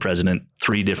elders quorum president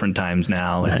 3 different times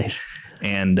now. Nice.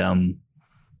 And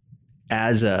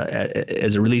as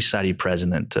a Relief Society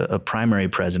president, a primary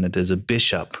president, as a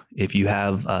bishop, if you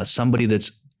have somebody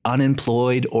that's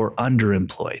unemployed or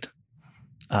underemployed,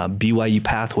 BYU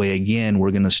Pathway, again,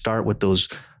 we're going to start with those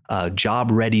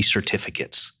job ready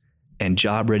certificates and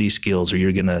job ready skills, or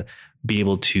you're going to be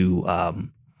able to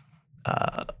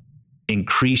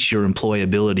increase your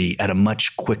employability at a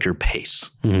much quicker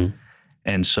pace. Mm-hmm.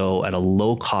 And so at a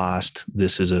low cost,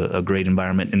 this is a great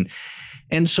environment.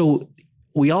 And so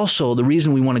the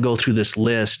reason we want to go through this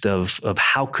list of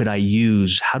how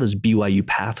does BYU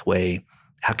Pathway,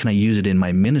 how can I use it in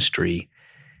my ministry,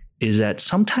 is that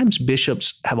sometimes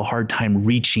bishops have a hard time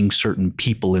reaching certain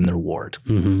people in their ward.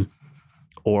 Mm-hmm.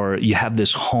 Or you have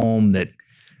this home that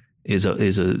is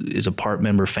a part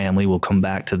member family. We'll come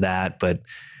back to that, but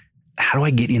how do I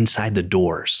get inside the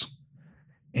doors?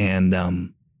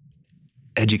 And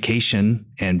education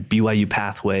and BYU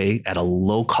Pathway at a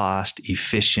low cost,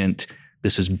 efficient,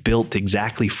 this is built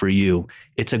exactly for you.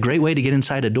 It's a great way to get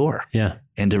inside a door. Yeah.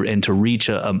 And to reach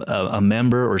a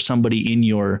member or somebody in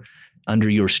your under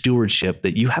your stewardship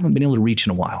that you haven't been able to reach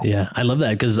in a while. Yeah, I love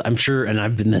that because I'm sure, and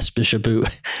I've been this bishop who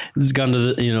has gone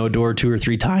to the, a door 2 or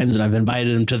 3 times, and I've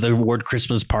invited him to the ward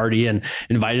Christmas party and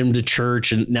invited him to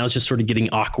church, and now it's just sort of getting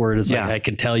awkward. It's like, I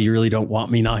can tell you really don't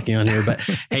want me knocking on here, but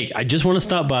hey, I just want to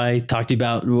stop by, talk to you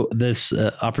about this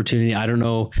opportunity. I don't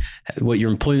know what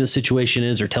your employment situation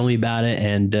is, or tell me about it.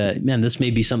 And man, this may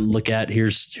be something to look at.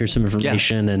 Here's some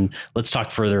information, and let's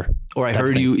talk further. Or I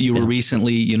heard you were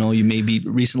recently, you may be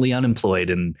recently unemployed,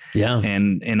 and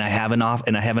I have an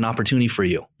opportunity for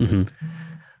you.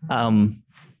 Mm-hmm.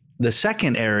 The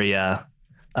second area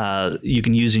you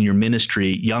can use in your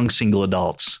ministry, young single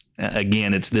adults.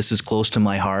 Again, this is close to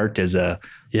my heart as a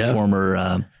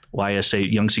former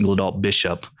YSA young single adult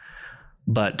bishop.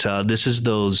 But this is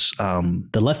those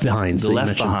the left behinds,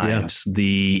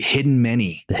 the hidden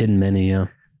many. The hidden many, yeah.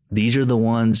 These are the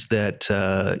ones that,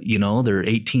 they're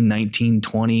 18, 19,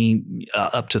 20,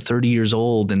 up to 30 years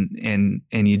old. And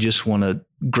you just want to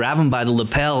grab them by the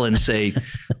lapel and say,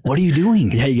 what are you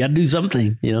doing? Yeah, you got to do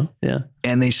something, Yeah.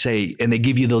 And they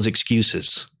give you those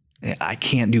excuses. I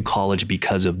can't do college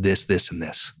because of this, this, and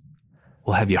this.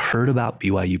 Well, have you heard about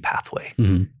BYU Pathway?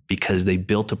 Mm-hmm. Because they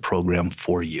built a program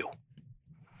for you.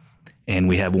 And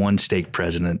we have one stake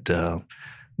president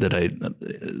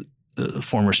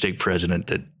former stake president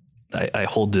that I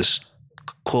hold this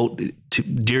quote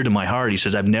dear to my heart. He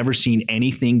says, "I've never seen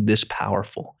anything this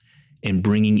powerful in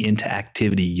bringing into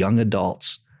activity young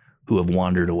adults who have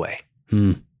wandered away."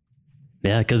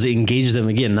 Yeah, because it engages them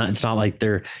again. It's not like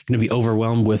they're going to be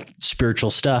overwhelmed with spiritual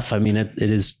stuff. I mean, it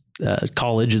is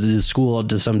college, it is school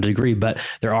to some degree, but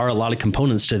there are a lot of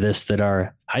components to this that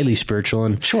are highly spiritual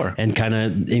and kind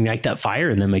of ignite that fire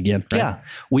in them again. Right? Yeah,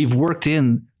 we've worked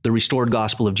in the restored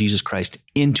gospel of Jesus Christ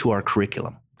into our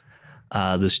curriculum.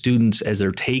 The students, as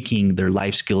they're taking their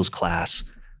life skills class,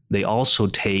 they also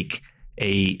take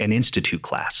an institute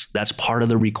class. That's part of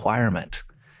the requirement.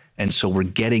 And so we're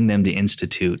getting them to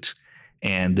institute.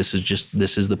 And this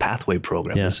is the Pathway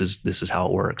program. Yeah. This is how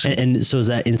it works. And so is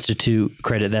that institute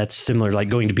credit? That's similar, like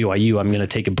going to BYU. I'm going to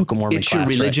take a Book of Mormon class. It's your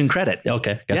religion credit.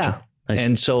 Okay, gotcha. Yeah.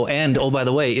 Nice. And oh, by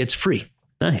the way, it's free.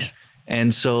 Nice.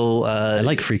 And so I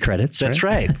like free credits. That's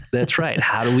right. That's right.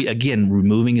 How do we, again,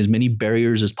 removing as many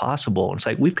barriers as possible? It's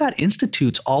like we've got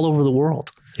institutes all over the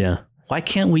world. Yeah. Why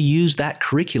can't we use that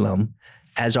curriculum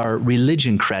as our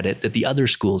religion credit that the other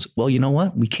schools? Well, you know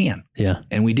what? We can. Yeah.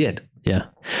 And we did. Yeah.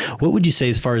 What would you say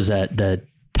as far as that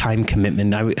time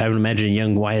commitment? I would imagine a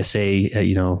young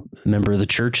YSA, member of the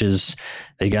church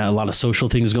they got a lot of social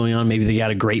things going on. Maybe they got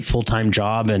a great full-time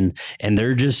job and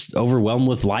they're just overwhelmed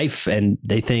with life and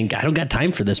they think, I don't got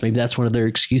time for this. Maybe that's one of their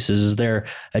excuses. Is there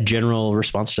a general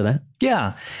response to that?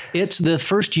 Yeah. It's the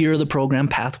first year of the program,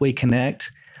 Pathway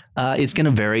Connect. It's going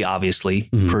to vary obviously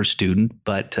per student,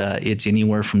 but it's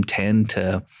anywhere from 10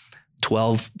 to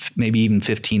 12, maybe even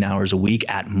 15 hours a week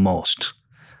at most.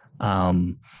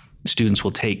 Students will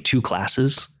take 2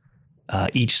 classes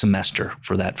each semester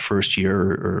for that first year,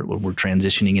 or we're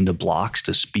transitioning into blocks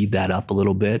to speed that up a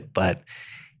little bit. But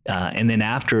and then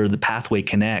after the Pathway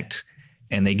Connect,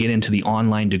 and they get into the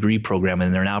online degree program,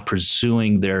 and they're now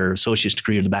pursuing their associate's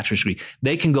degree or the bachelor's degree,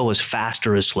 they can go as fast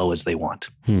or as slow as they want.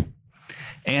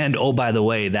 And oh, by the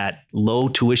way, that low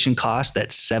tuition cost, that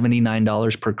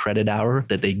 $79 per credit hour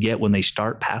that they get when they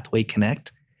start Pathway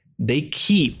Connect, they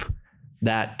keep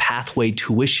that Pathway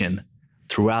tuition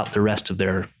throughout the rest of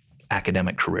their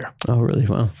academic career. Oh, really?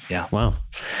 Wow. Yeah. Wow.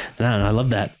 No, I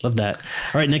love that. Love that.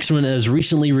 All right. Next one is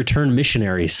recently returned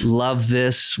missionaries. Love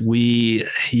this. You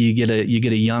get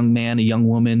a young man, a young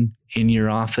woman in your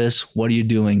office. What are you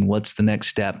doing? What's the next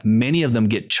step? Many of them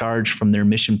get charged from their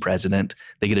mission president.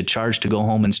 They get a charge to go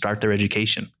home and start their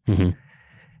education. Mm-hmm.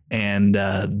 And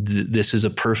this is a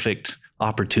perfect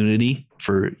opportunity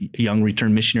for young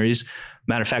returned missionaries.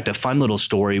 Matter of fact, a fun little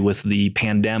story with the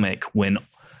pandemic when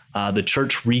the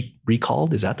church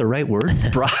recalled, is that the right word?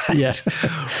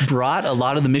 Brought a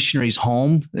lot of the missionaries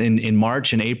home in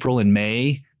March and April and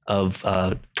May of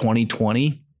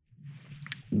 2020.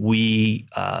 We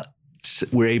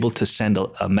were able to send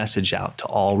a message out to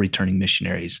all returning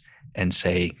missionaries and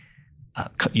say,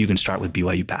 you can start with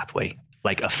BYU Pathway,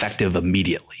 like effective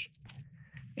immediately.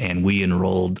 And we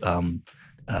enrolled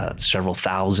several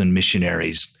thousand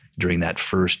missionaries during that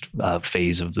first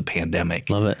phase of the pandemic.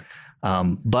 Love it.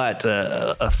 But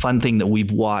a fun thing that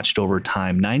we've watched over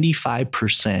time,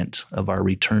 95% of our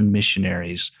returned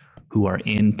missionaries who are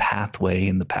in Pathway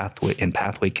and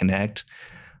Pathway Connect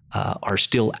are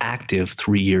still active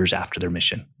 3 years after their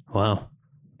mission. Wow.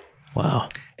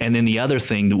 And then the other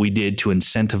thing that we did to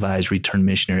incentivize returned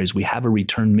missionaries, we have a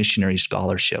returned missionary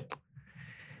scholarship.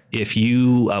 if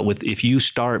you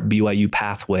start BYU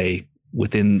Pathway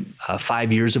within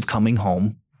 5 years of coming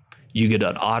home, you get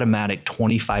an automatic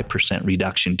 25%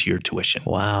 reduction to your tuition.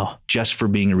 Wow. Just for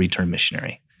being a return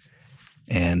missionary.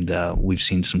 And we've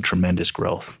seen some tremendous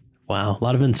growth. Wow. A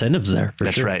lot of incentives there.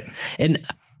 That's sure. right. And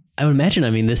I would imagine, I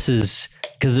mean, this is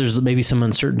because there's maybe some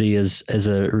uncertainty as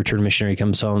a return missionary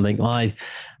comes home. Like, well, I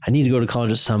need to go to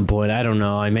college at some point. I don't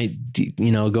know. I might, go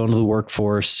into the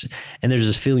workforce. And there's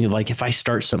this feeling of like, if I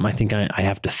start something, I think I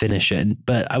have to finish it.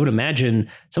 But I would imagine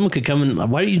someone could come in.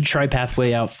 Why don't you try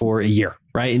Pathway out for a year,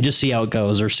 right? And just see how it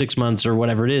goes, or 6 months, or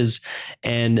whatever it is.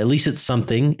 And at least it's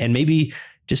something. And maybe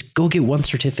just go get one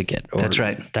certificate, or that's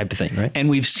right, type of thing, right? And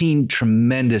we've seen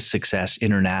tremendous success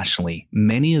internationally.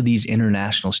 Many of these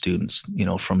international students,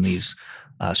 from these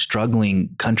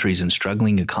struggling countries and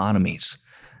struggling economies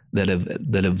that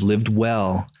have lived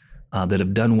well, that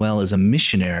have done well as a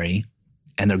missionary,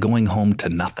 and they're going home to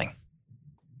nothing.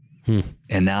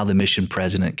 And now the mission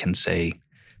president can say,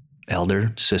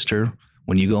 elder, sister,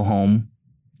 when you go home,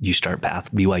 you start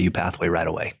BYU Pathway right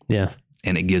away. Yeah.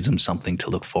 And it gives them something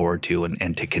to look forward to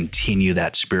and to continue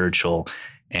that spiritual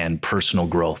and personal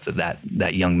growth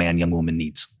that young man, young woman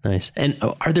needs. Nice. And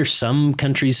are there some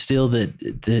countries still that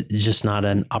is just not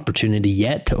an opportunity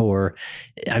yet? Or,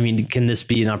 I mean, can this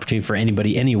be an opportunity for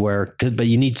anybody anywhere? But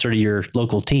you need sort of your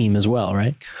local team as well,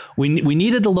 right? We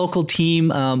needed the local team,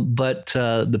 but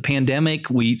the pandemic,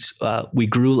 we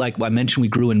grew, like I mentioned, we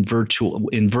grew in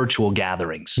virtual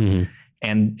gatherings. Mm-hmm.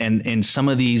 And in some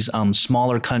of these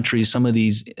smaller countries, some of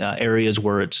these areas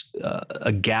where it's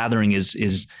a gathering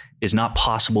is not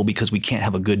possible because we can't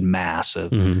have a good mass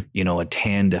of, a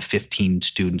 10 to 15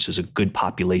 students is a good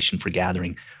population for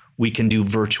gathering. We can do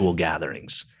virtual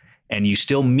gatherings, and you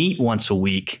still meet once a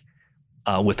week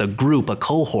with a group, a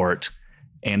cohort,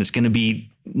 and it's going to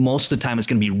be, most of the time it's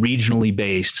going to be regionally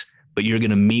based, but you're going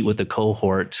to meet with the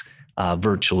cohort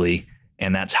virtually,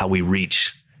 and that's how we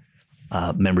reach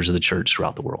members of the church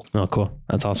throughout the world. Oh, cool.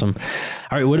 That's awesome.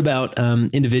 All right. What about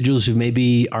individuals who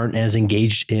maybe aren't as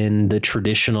engaged in the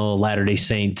traditional Latter-day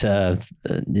Saint,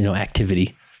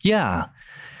 activity? Yeah.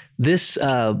 This,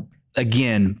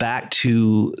 again, back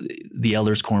to the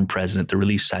Elders Quorum president, the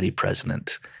Relief Society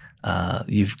president.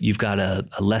 You've got a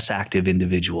less active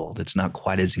individual that's not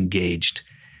quite as engaged.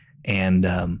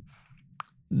 And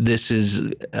this is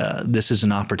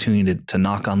an opportunity to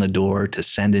knock on the door, to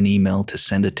send an email, to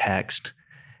send a text,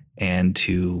 and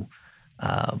to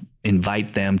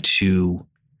invite them to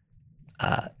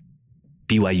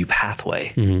BYU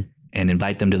Pathway, and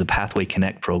invite them to the Pathway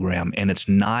Connect program. And it's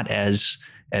not as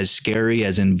scary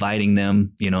as inviting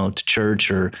them, to church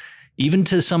or even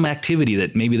to some activity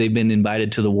that maybe they've been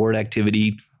invited to the ward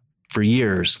activity for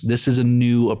years. This is a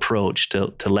new approach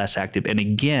to less active. And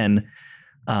again,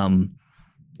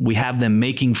 we have them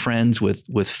making friends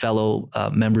with fellow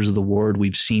members of the ward.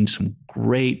 We've seen some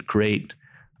great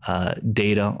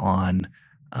data on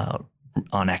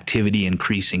activity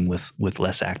increasing with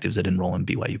less actives that enroll in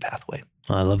BYU Pathway.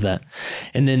 Oh, I love that.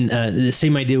 And then the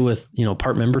same idea with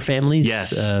part member families.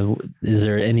 Yes. Is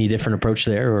there any different approach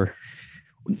there, or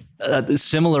a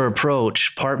similar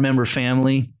approach? Part member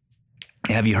family.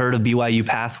 Have you heard of BYU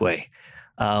Pathway?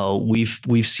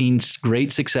 We've seen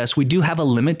great success. We do have a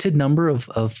limited number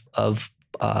of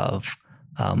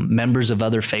members of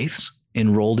other faiths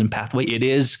enrolled in Pathway. It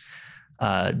is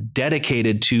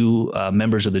dedicated to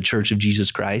members of the Church of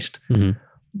Jesus Christ.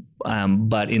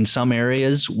 But in some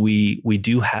areas, we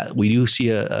do see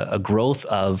a growth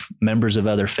of members of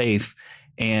other faiths,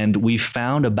 and we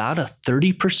found about a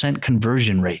 30%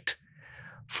 conversion rate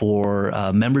for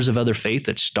members of other faith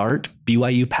that start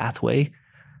BYU Pathway.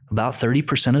 About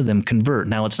 30% of them convert.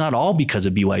 Now, it's not all because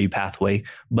of BYU Pathway,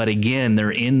 but again, they're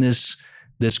in this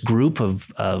group of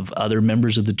other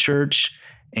members of the church,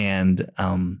 and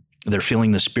they're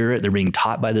feeling the Spirit. They're being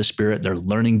taught by the Spirit. They're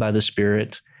learning by the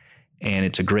Spirit, and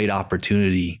it's a great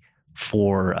opportunity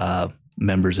for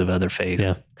members of other faith.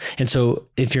 Yeah. And so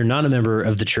if you're not a member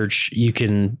of the church,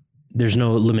 there's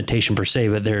no limitation per se,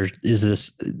 but there is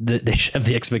they should have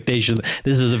the expectation.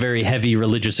 This is a very heavy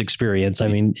religious experience. I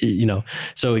mean,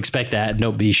 so expect that.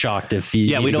 Don't be shocked if you.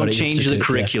 Yeah, we don't change the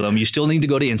curriculum. Yeah. You still need to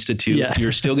go to Institute. Yeah.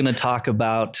 You're still going to talk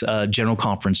about general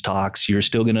conference talks. You're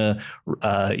still going to,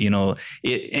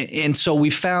 and so we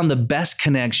found the best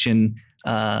connection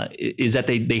is that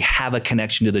they have a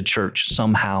connection to the church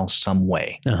somehow, some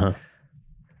way.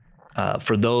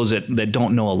 For those that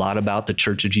don't know a lot about the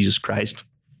Church of Jesus Christ,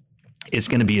 it's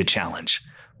going to be a challenge.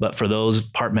 But for those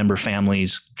part member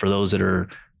families, for those that are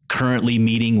currently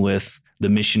meeting with the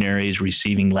missionaries,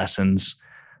 receiving lessons,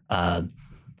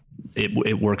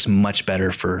 it works much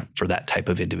better for that type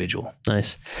of individual.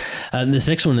 Nice. This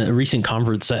next one, recent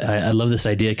converts. I love this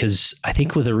idea because I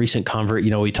think with a recent convert,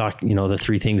 we talk, the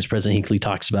three things President Hinckley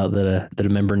talks about that a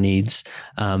member needs.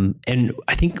 And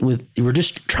I think we're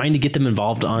just trying to get them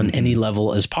involved on any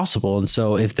level as possible. And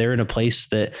so if they're in a place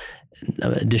that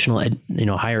additional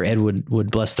higher ed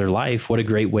would bless their life, what a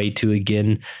great way to,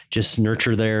 again, just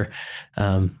nurture their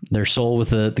soul with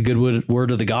the good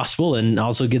word of the gospel and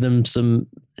also give them some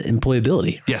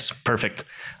employability. Yes. Perfect.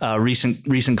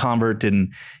 Recent convert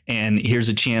and here's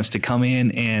a chance to come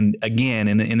in and again,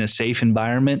 in a safe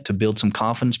environment to build some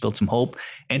confidence, build some hope,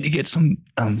 and to get some,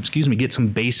 get some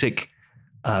basic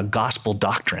gospel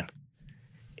doctrine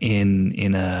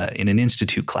in an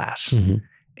institute class. Mm-hmm.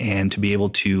 And to be able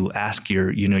to ask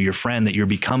your friend that you're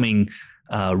becoming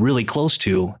really close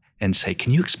to and say,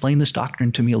 can you explain this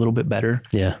doctrine to me a little bit better?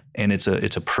 Yeah. And it's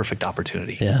a perfect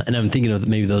opportunity. Yeah. And I'm thinking of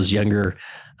maybe those younger,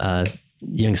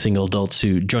 young single adults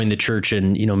who join the church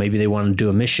and, maybe they want to do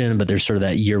a mission, but there's sort of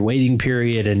that year waiting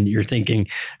period. And you're thinking,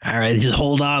 all right, just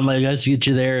hold on, let's get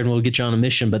you there and we'll get you on a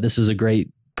mission. But this is a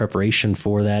great preparation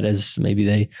for that as maybe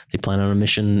they plan on a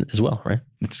mission as well, right?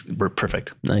 We're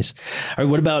perfect. Nice. All right.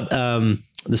 What about,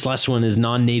 this last one is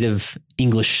non-native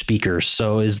English speakers.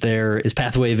 So is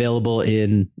Pathway available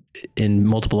in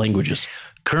multiple languages?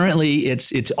 Currently,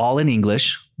 it's all in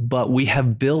English, but we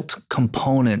have built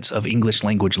components of English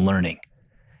language learning.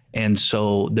 And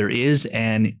so there is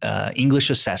an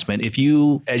English assessment. If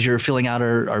you, as you're filling out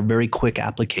our very quick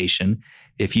application,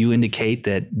 if you indicate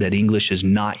that English is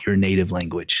not your native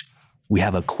language, we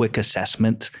have a quick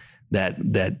assessment that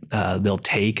they'll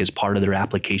take as part of their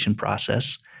application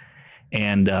process.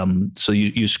 And so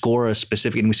you score a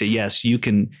specific, and we say, yes, you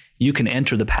can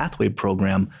enter the Pathway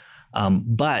program,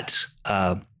 but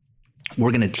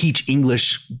we're going to teach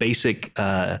basic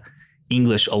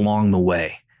English along the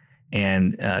way.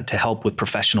 And to help with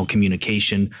professional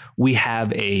communication, we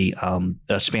have a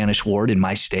Spanish ward in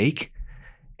my stake,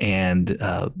 and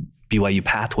BYU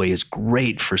Pathway is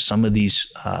great for some of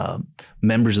these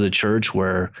members of the church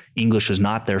where English is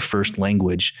not their first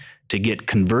language to get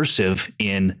conversive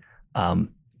in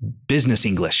business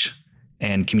English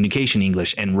and communication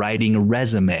English and writing a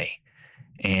resume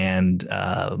and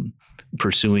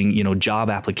pursuing, job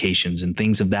applications and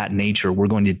things of that nature. We're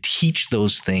going to teach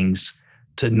those things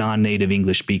to non-native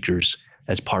English speakers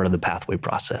as part of the Pathway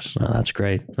process. Oh, that's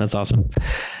great. That's awesome.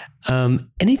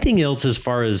 Anything else as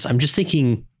far as, I'm just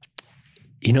thinking,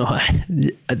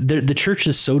 the church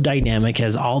is so dynamic,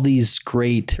 has all these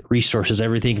great resources,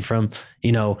 everything from,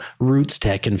 Roots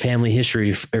Tech and Family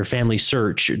History or Family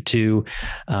Search to,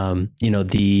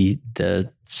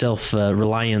 the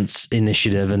Self-Reliance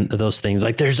Initiative and those things.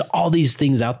 Like there's all these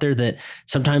things out there that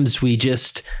sometimes we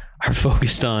just are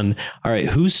focused on, all right,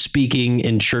 who's speaking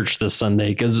in church this Sunday?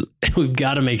 Because we've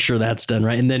got to make sure that's done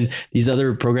right. And then these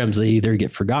other programs, they either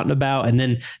get forgotten about. And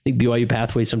then I think BYU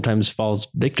Pathway sometimes falls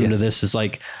victim to this. Is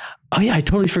like, oh yeah, I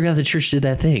totally forgot the church did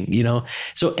that thing,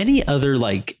 So any other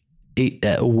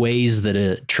ways that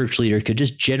a church leader could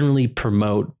just generally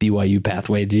promote BYU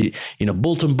Pathway,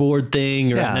 bulletin board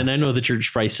thing, and I know the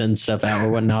church probably sends stuff out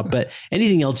or whatnot, but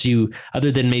anything else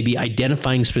other than maybe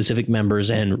identifying specific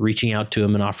members and reaching out to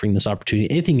them and offering this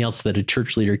opportunity, anything else that a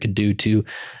church leader could do to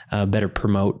better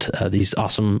promote these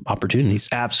awesome opportunities?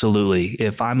 Absolutely.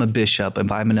 If I'm a bishop, if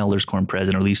I'm an Elders Quorum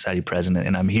president or Lead Society president,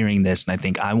 and I'm hearing this and I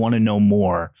think I want to know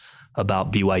more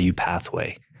about BYU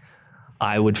Pathway,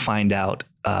 I would find out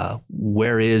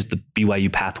where is the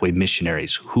BYU Pathway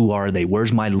missionaries? Who are they?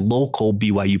 Where's my local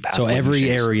BYU Pathway? So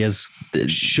every area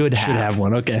should have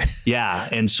one. Okay. Yeah.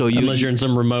 And so unless you're in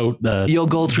some remote, you'll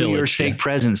go through your stake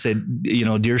president, said,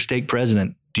 dear stake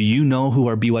president, do you know who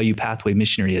our BYU Pathway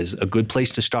missionary is? A good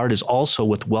place to start is also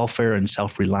with welfare and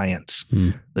self-reliance,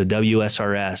 the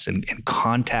WSRS, and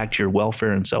contact your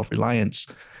welfare and self-reliance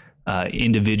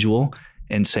individual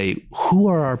and say, who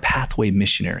are our Pathway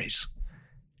missionaries?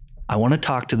 I want to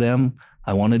talk to them.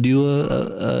 I want to do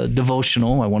a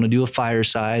devotional. I want to do a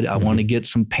fireside. I want to get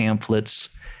some pamphlets.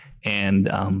 And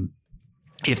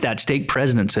if that stake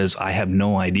president says, I have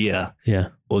no idea. Yeah.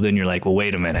 Well, then you're like, well,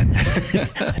 wait a minute.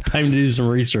 Time to do some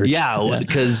research. Yeah.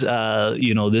 Because,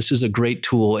 this is a great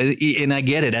tool. And I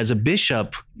get it. As a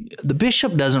bishop, the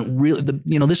bishop doesn't really,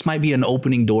 this might be an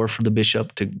opening door for the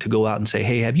bishop to go out and say,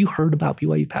 hey, have you heard about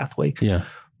BYU Pathway? Yeah.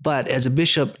 But as a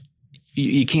bishop,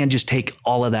 you can't just take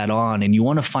all of that on, and you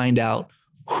want to find out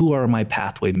who are my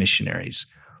Pathway missionaries,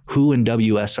 who in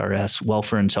WSRS,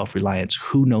 welfare and self-reliance,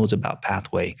 who knows about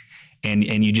Pathway, and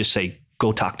you just say,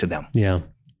 go talk to them. Yeah.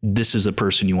 This is the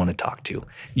person you want to talk to.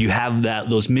 You have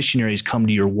those missionaries come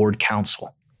to your ward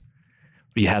council,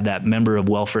 You have that member of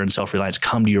Welfare and Self-Reliance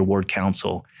come to your ward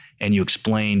council and you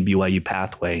explain BYU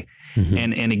Pathway.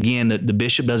 And again, the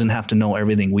bishop doesn't have to know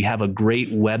everything. We have a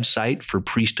great website for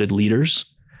priesthood leaders,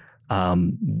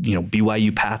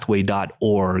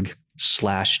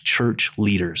 byupathway.org/church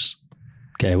leaders.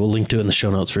 Okay, we'll link to it in the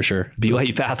show notes for sure.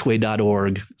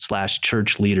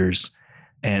 byupathway.org/church leaders.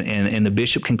 And the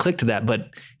bishop can click to that. But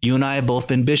you and I have both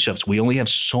been bishops. We only have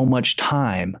so much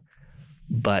time,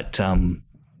 but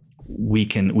we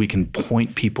can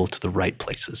point people to the right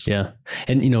places. Yeah.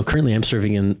 And, currently I'm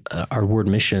serving in our ward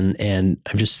mission, and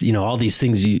I'm just, all these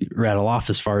things you rattle off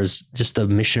as far as just the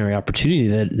missionary opportunity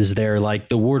that is there. Like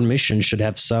the ward mission should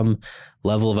have some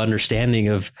level of understanding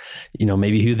of,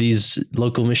 maybe who these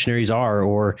local missionaries are,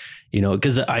 or,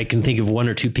 because I can think of one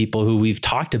or two people who we've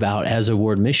talked about as a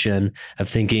ward mission of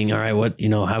thinking, all right, what,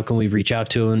 how can we reach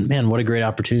out to? And man, what a great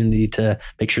opportunity to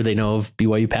make sure they know of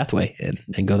BYU Pathway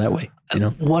and go that way.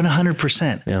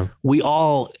 100%. Yeah. We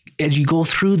all, as you go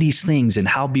through these things and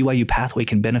how BYU Pathway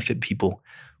can benefit people,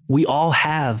 we all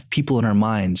have people in our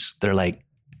minds that are like,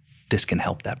 this can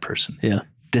help that person. Yeah.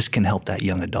 This can help that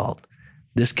young adult.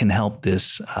 This can help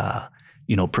this,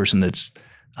 person that's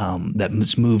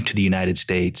moved to the United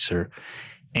States,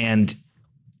 and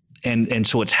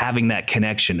so it's having that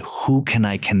connection. Who can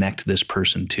I connect this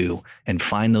person to, and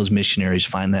find those missionaries,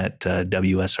 find that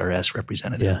WSRS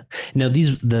representative. Yeah. Now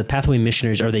the Pathway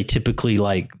missionaries, are they typically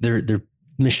like they're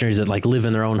missionaries that like live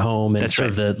in their own home and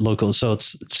serve the local? So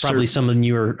it's probably someone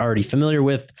you are already familiar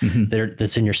with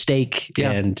that's in your stake,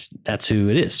 and that's who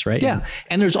it is, right? Yeah.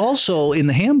 And there's also in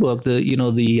the handbook,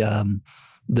 the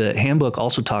handbook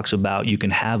also talks about you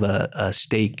can have a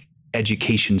stake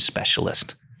education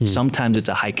specialist. Sometimes it's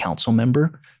a high council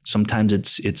member. Sometimes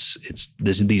it's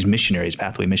these missionaries,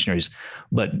 Pathway missionaries.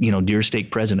 But dear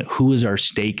stake president, who is our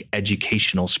stake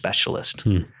educational specialist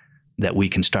that we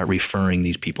can start referring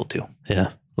these people to?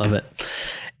 Yeah, love it.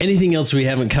 Anything else we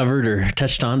haven't covered or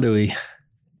touched on? Do we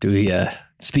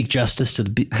speak justice to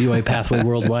the BYU Pathway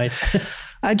worldwide?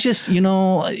 I just,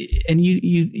 and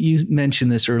you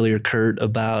mentioned this earlier, Kurt,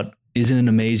 about isn't it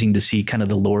amazing to see kind of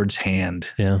the Lord's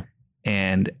hand? Yeah.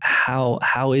 And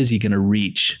how is he going to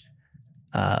reach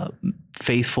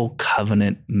faithful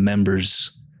covenant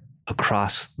members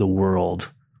across the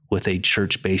world with a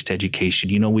church-based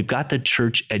education? We've got the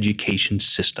church education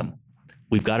system.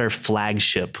 We've got our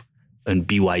flagship in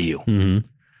BYU,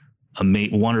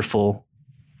 a wonderful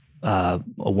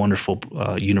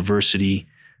university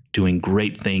doing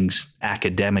great things,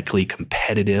 academically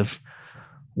competitive.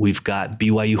 We've got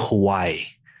BYU Hawaii.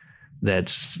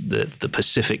 That's the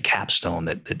Pacific capstone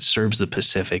that serves the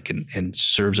Pacific and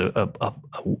serves a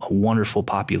wonderful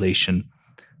population.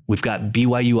 We've got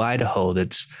BYU Idaho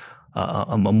that's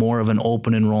a more of an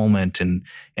open enrollment and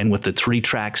with the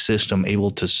 3-track system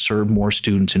able to serve more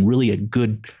students and really a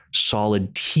good,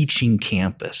 solid teaching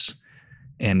campus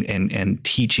and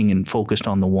teaching and focused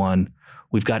on the one.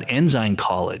 We've got Ensign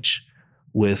College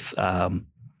with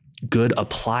good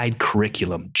applied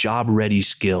curriculum, job-ready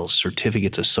skills,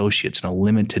 certificates, associates, and a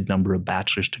limited number of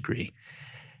bachelor's degree.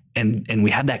 And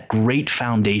we have that great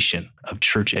foundation of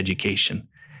church education.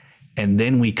 And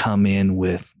then we come in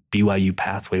with BYU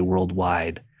Pathway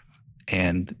Worldwide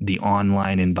and the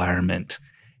online environment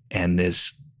and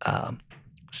this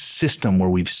system where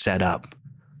we've set up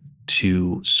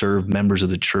to serve members of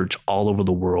the church all over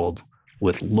the world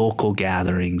with local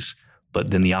gatherings,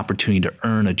 but then the opportunity to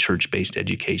earn a church-based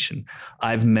education.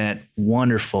 I've met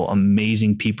wonderful,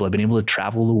 amazing people. I've been able to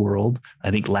travel the world.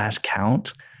 I think last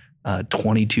count,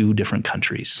 22 different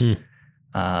countries.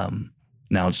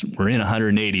 Now we're in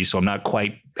 180, so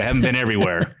I haven't been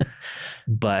everywhere.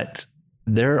 But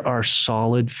there are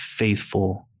solid,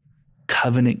 faithful,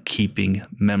 covenant-keeping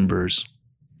members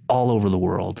all over the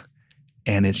world.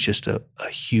 And it's just a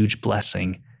huge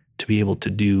blessing to be able to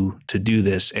do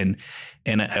this. And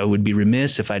I would be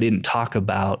remiss if I didn't talk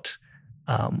about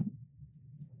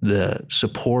the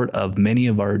support of many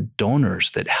of our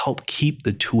donors that help keep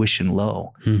the tuition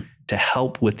low, to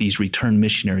help with these return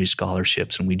missionary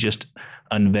scholarships. And we just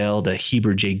unveiled a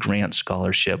Heber J. Grant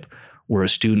scholarship where a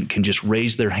student can just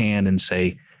raise their hand and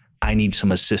say, I need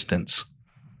some assistance.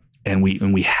 And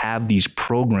we have these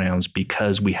programs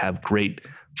because we have great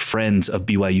friends of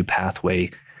BYU Pathway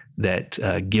that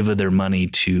give of their money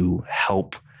to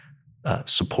help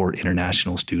support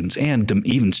international students and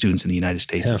even students in the United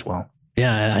States as well.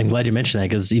 Yeah, I'm glad you mentioned that,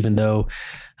 because even though,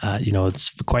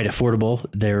 it's quite affordable,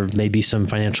 there may be some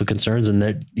financial concerns, and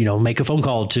that, make a phone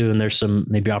call too. And there's some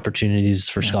maybe opportunities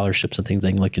for scholarships and things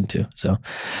they can look into. So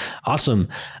awesome.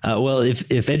 Well,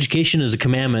 if education is a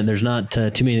commandment, there's not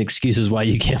too many excuses why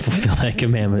you can't fulfill that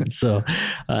commandment. So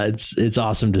it's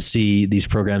awesome to see these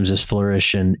programs just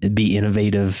flourish and be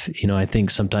innovative. I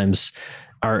think sometimes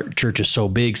our church is so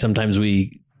big, sometimes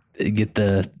we get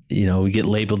we get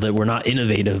labeled that we're not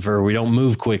innovative or we don't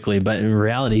move quickly, but in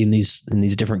reality, in these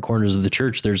different corners of the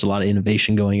church, there's a lot of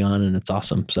innovation going on, and it's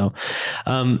awesome. So,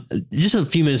 just a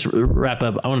few minutes to wrap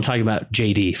up. I want to talk about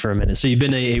JD for a minute. So you've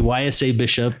been a YSA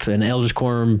bishop, an elders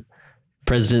quorum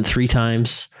president 3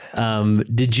 times.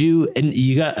 Did you, and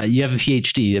you have a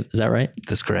PhD, is that right?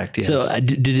 That's correct. Yes. So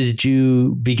did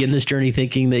you begin this journey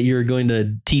thinking that you were going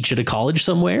to teach at a college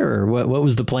somewhere, or what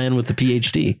was the plan with the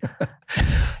PhD?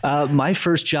 My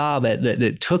first job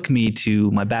that took me to,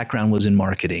 my background was in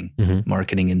marketing,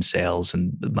 marketing and sales.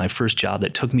 And my first job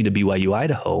that took me to BYU,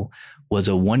 Idaho was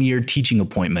a 1-year teaching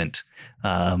appointment.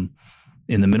 In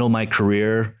the middle of my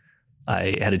career,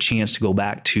 I had a chance to go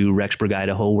back to Rexburg,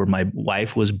 Idaho, where my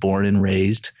wife was born and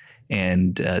raised,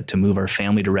 and to move our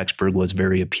family to Rexburg was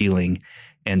very appealing.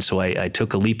 And so I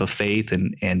took a leap of faith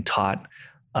and taught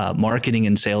marketing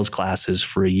and sales classes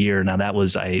for a year. Now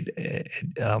I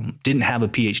didn't have a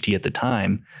PhD at the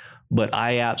time, but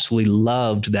I absolutely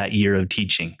loved that year of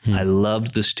teaching. I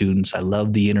loved the students. I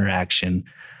loved the interaction.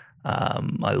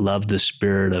 I loved the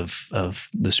spirit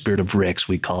of Ricks,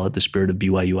 we call it, the spirit of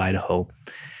BYU, Idaho.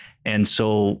 And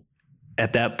so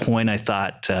at that point I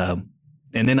thought,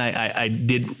 and then I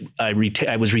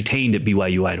was retained at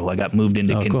BYU, Idaho. I got moved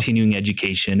into continuing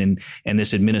education and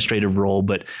this administrative role.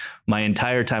 But my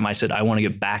entire time I said, I want to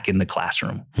get back in the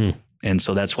classroom. And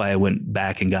so that's why I went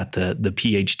back and got the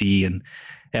PhD. And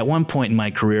at one point in my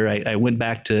career, I went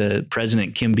back to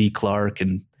President Kim B. Clark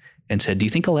and said, do you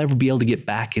think I'll ever be able to get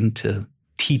back into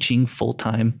teaching full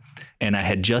time? And I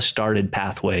had just started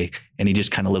Pathway, and he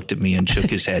just kind of looked at me and shook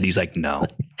his head. He's like, no,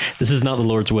 this is not the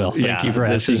Lord's will. Thank you for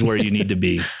asking. This is where you need to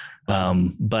be.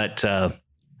 But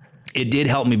it did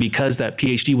help me because that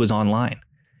PhD was online.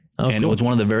 It was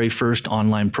one of the very first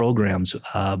online programs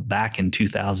back in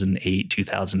 2008,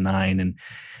 2009.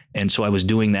 And so I was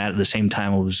doing that at the same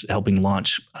time I was helping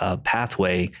launch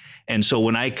Pathway. And so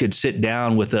when I could sit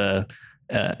down with an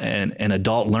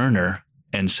adult learner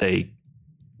and say,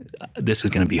 this is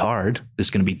going to be hard, this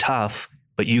is going to be tough,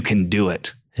 but you can do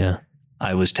it. Yeah.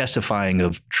 I was testifying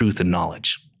of truth and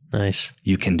knowledge. Nice.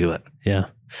 You can do it. Yeah.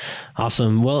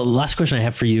 Awesome. Well, last question I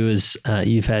have for you is,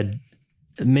 you've had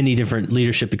many different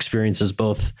leadership experiences,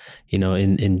 both,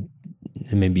 in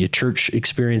maybe a church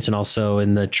experience and also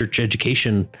in the church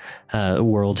education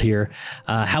world here.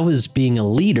 How has being a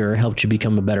leader helped you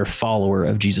become a better follower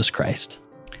of Jesus Christ?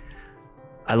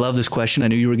 I love this question. I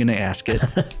knew you were going to ask it.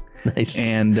 Nice.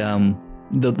 And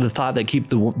the thought that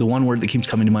the one word that keeps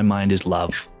coming to my mind is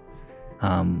love.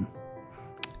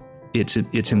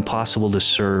 It's impossible to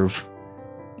serve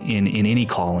in any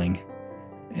calling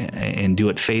and do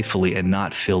it faithfully and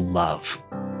not feel love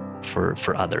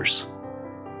for others.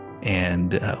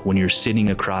 And when you're sitting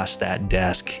across that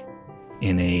desk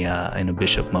in a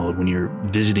bishop mode, when you're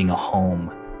visiting a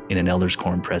home in an elders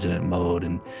quorum president mode,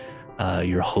 and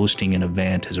you're hosting an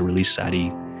event as a Release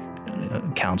Society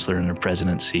counselor in a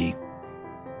presidency,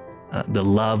 the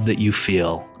love that you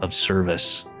feel of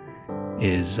service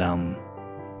is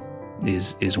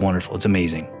wonderful. It's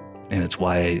amazing, and it's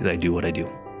why I do what I do.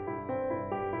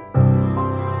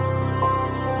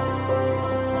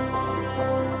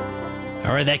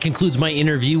 All right, that concludes my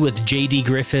interview with JD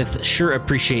Griffith. Sure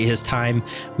appreciate his time.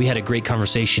 We had a great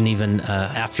conversation even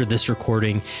after this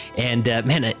recording. And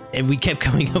and we kept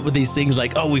coming up with these things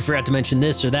like, oh, we forgot to mention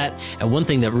this or that. And one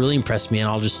thing that really impressed me, and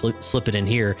I'll just slip it in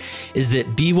here, is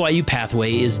that BYU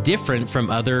Pathway is different from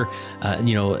other,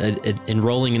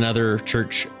 enrolling in other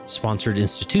church-sponsored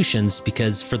institutions,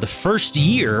 because for the first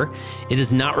year, it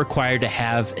is not required to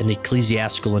have an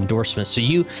ecclesiastical endorsement.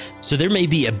 So there may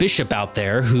be a bishop out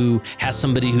there who has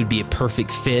somebody who'd be a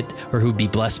perfect fit or who'd be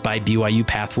blessed by BYU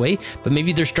Pathway, but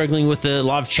maybe they're struggling with the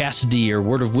law of chastity or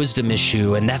word of wisdom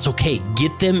issue, and that's okay.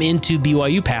 Get them into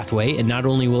BYU Pathway, and not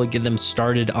only will it get them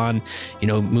started on,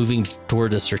 moving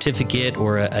toward a certificate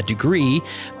or a degree,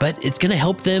 but it's going to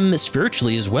help them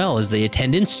spiritually as well as they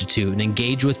attend Institute and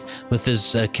engage with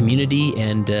this community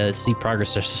and see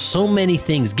progress. There's so many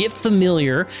things. Get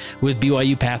familiar with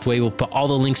BYU Pathway. We'll put all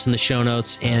the links in the show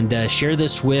notes, and share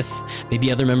this with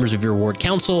maybe other members of your ward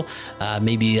council,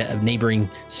 maybe a neighboring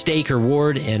stake or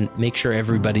ward, and make sure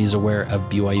everybody's aware of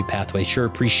BYU Pathway. Sure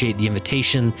appreciate the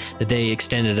invitation that they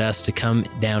extended us to come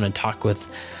down and talk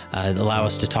with, allow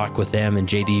us to talk with them. And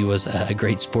JD was a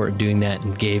great sport in doing that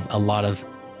and gave a lot of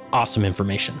awesome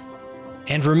information.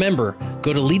 And remember,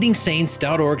 go to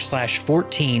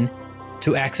leadingsaints.org/14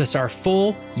 to access our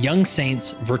full Young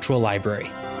Saints virtual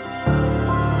library.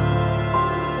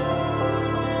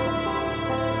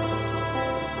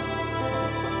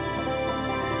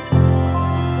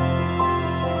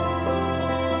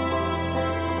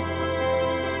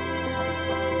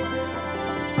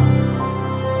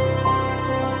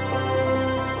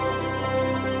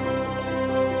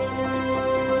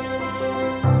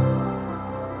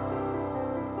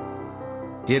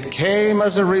 It came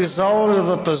as a result of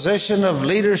the position of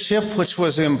leadership which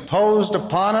was imposed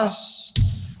upon us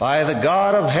by the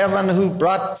God of heaven, who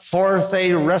brought forth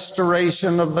a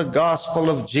restoration of the gospel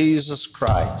of Jesus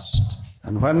Christ.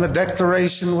 And when the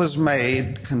declaration was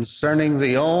made concerning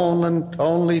the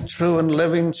only true and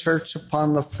living church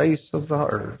upon the face of the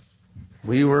earth,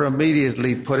 we were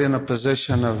immediately put in a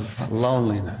position of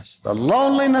loneliness, the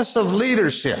loneliness of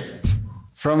leadership,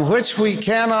 from which we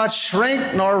cannot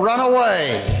shrink nor run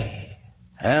away,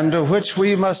 and to which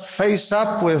we must face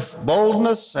up with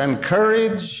boldness and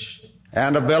courage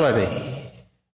and ability.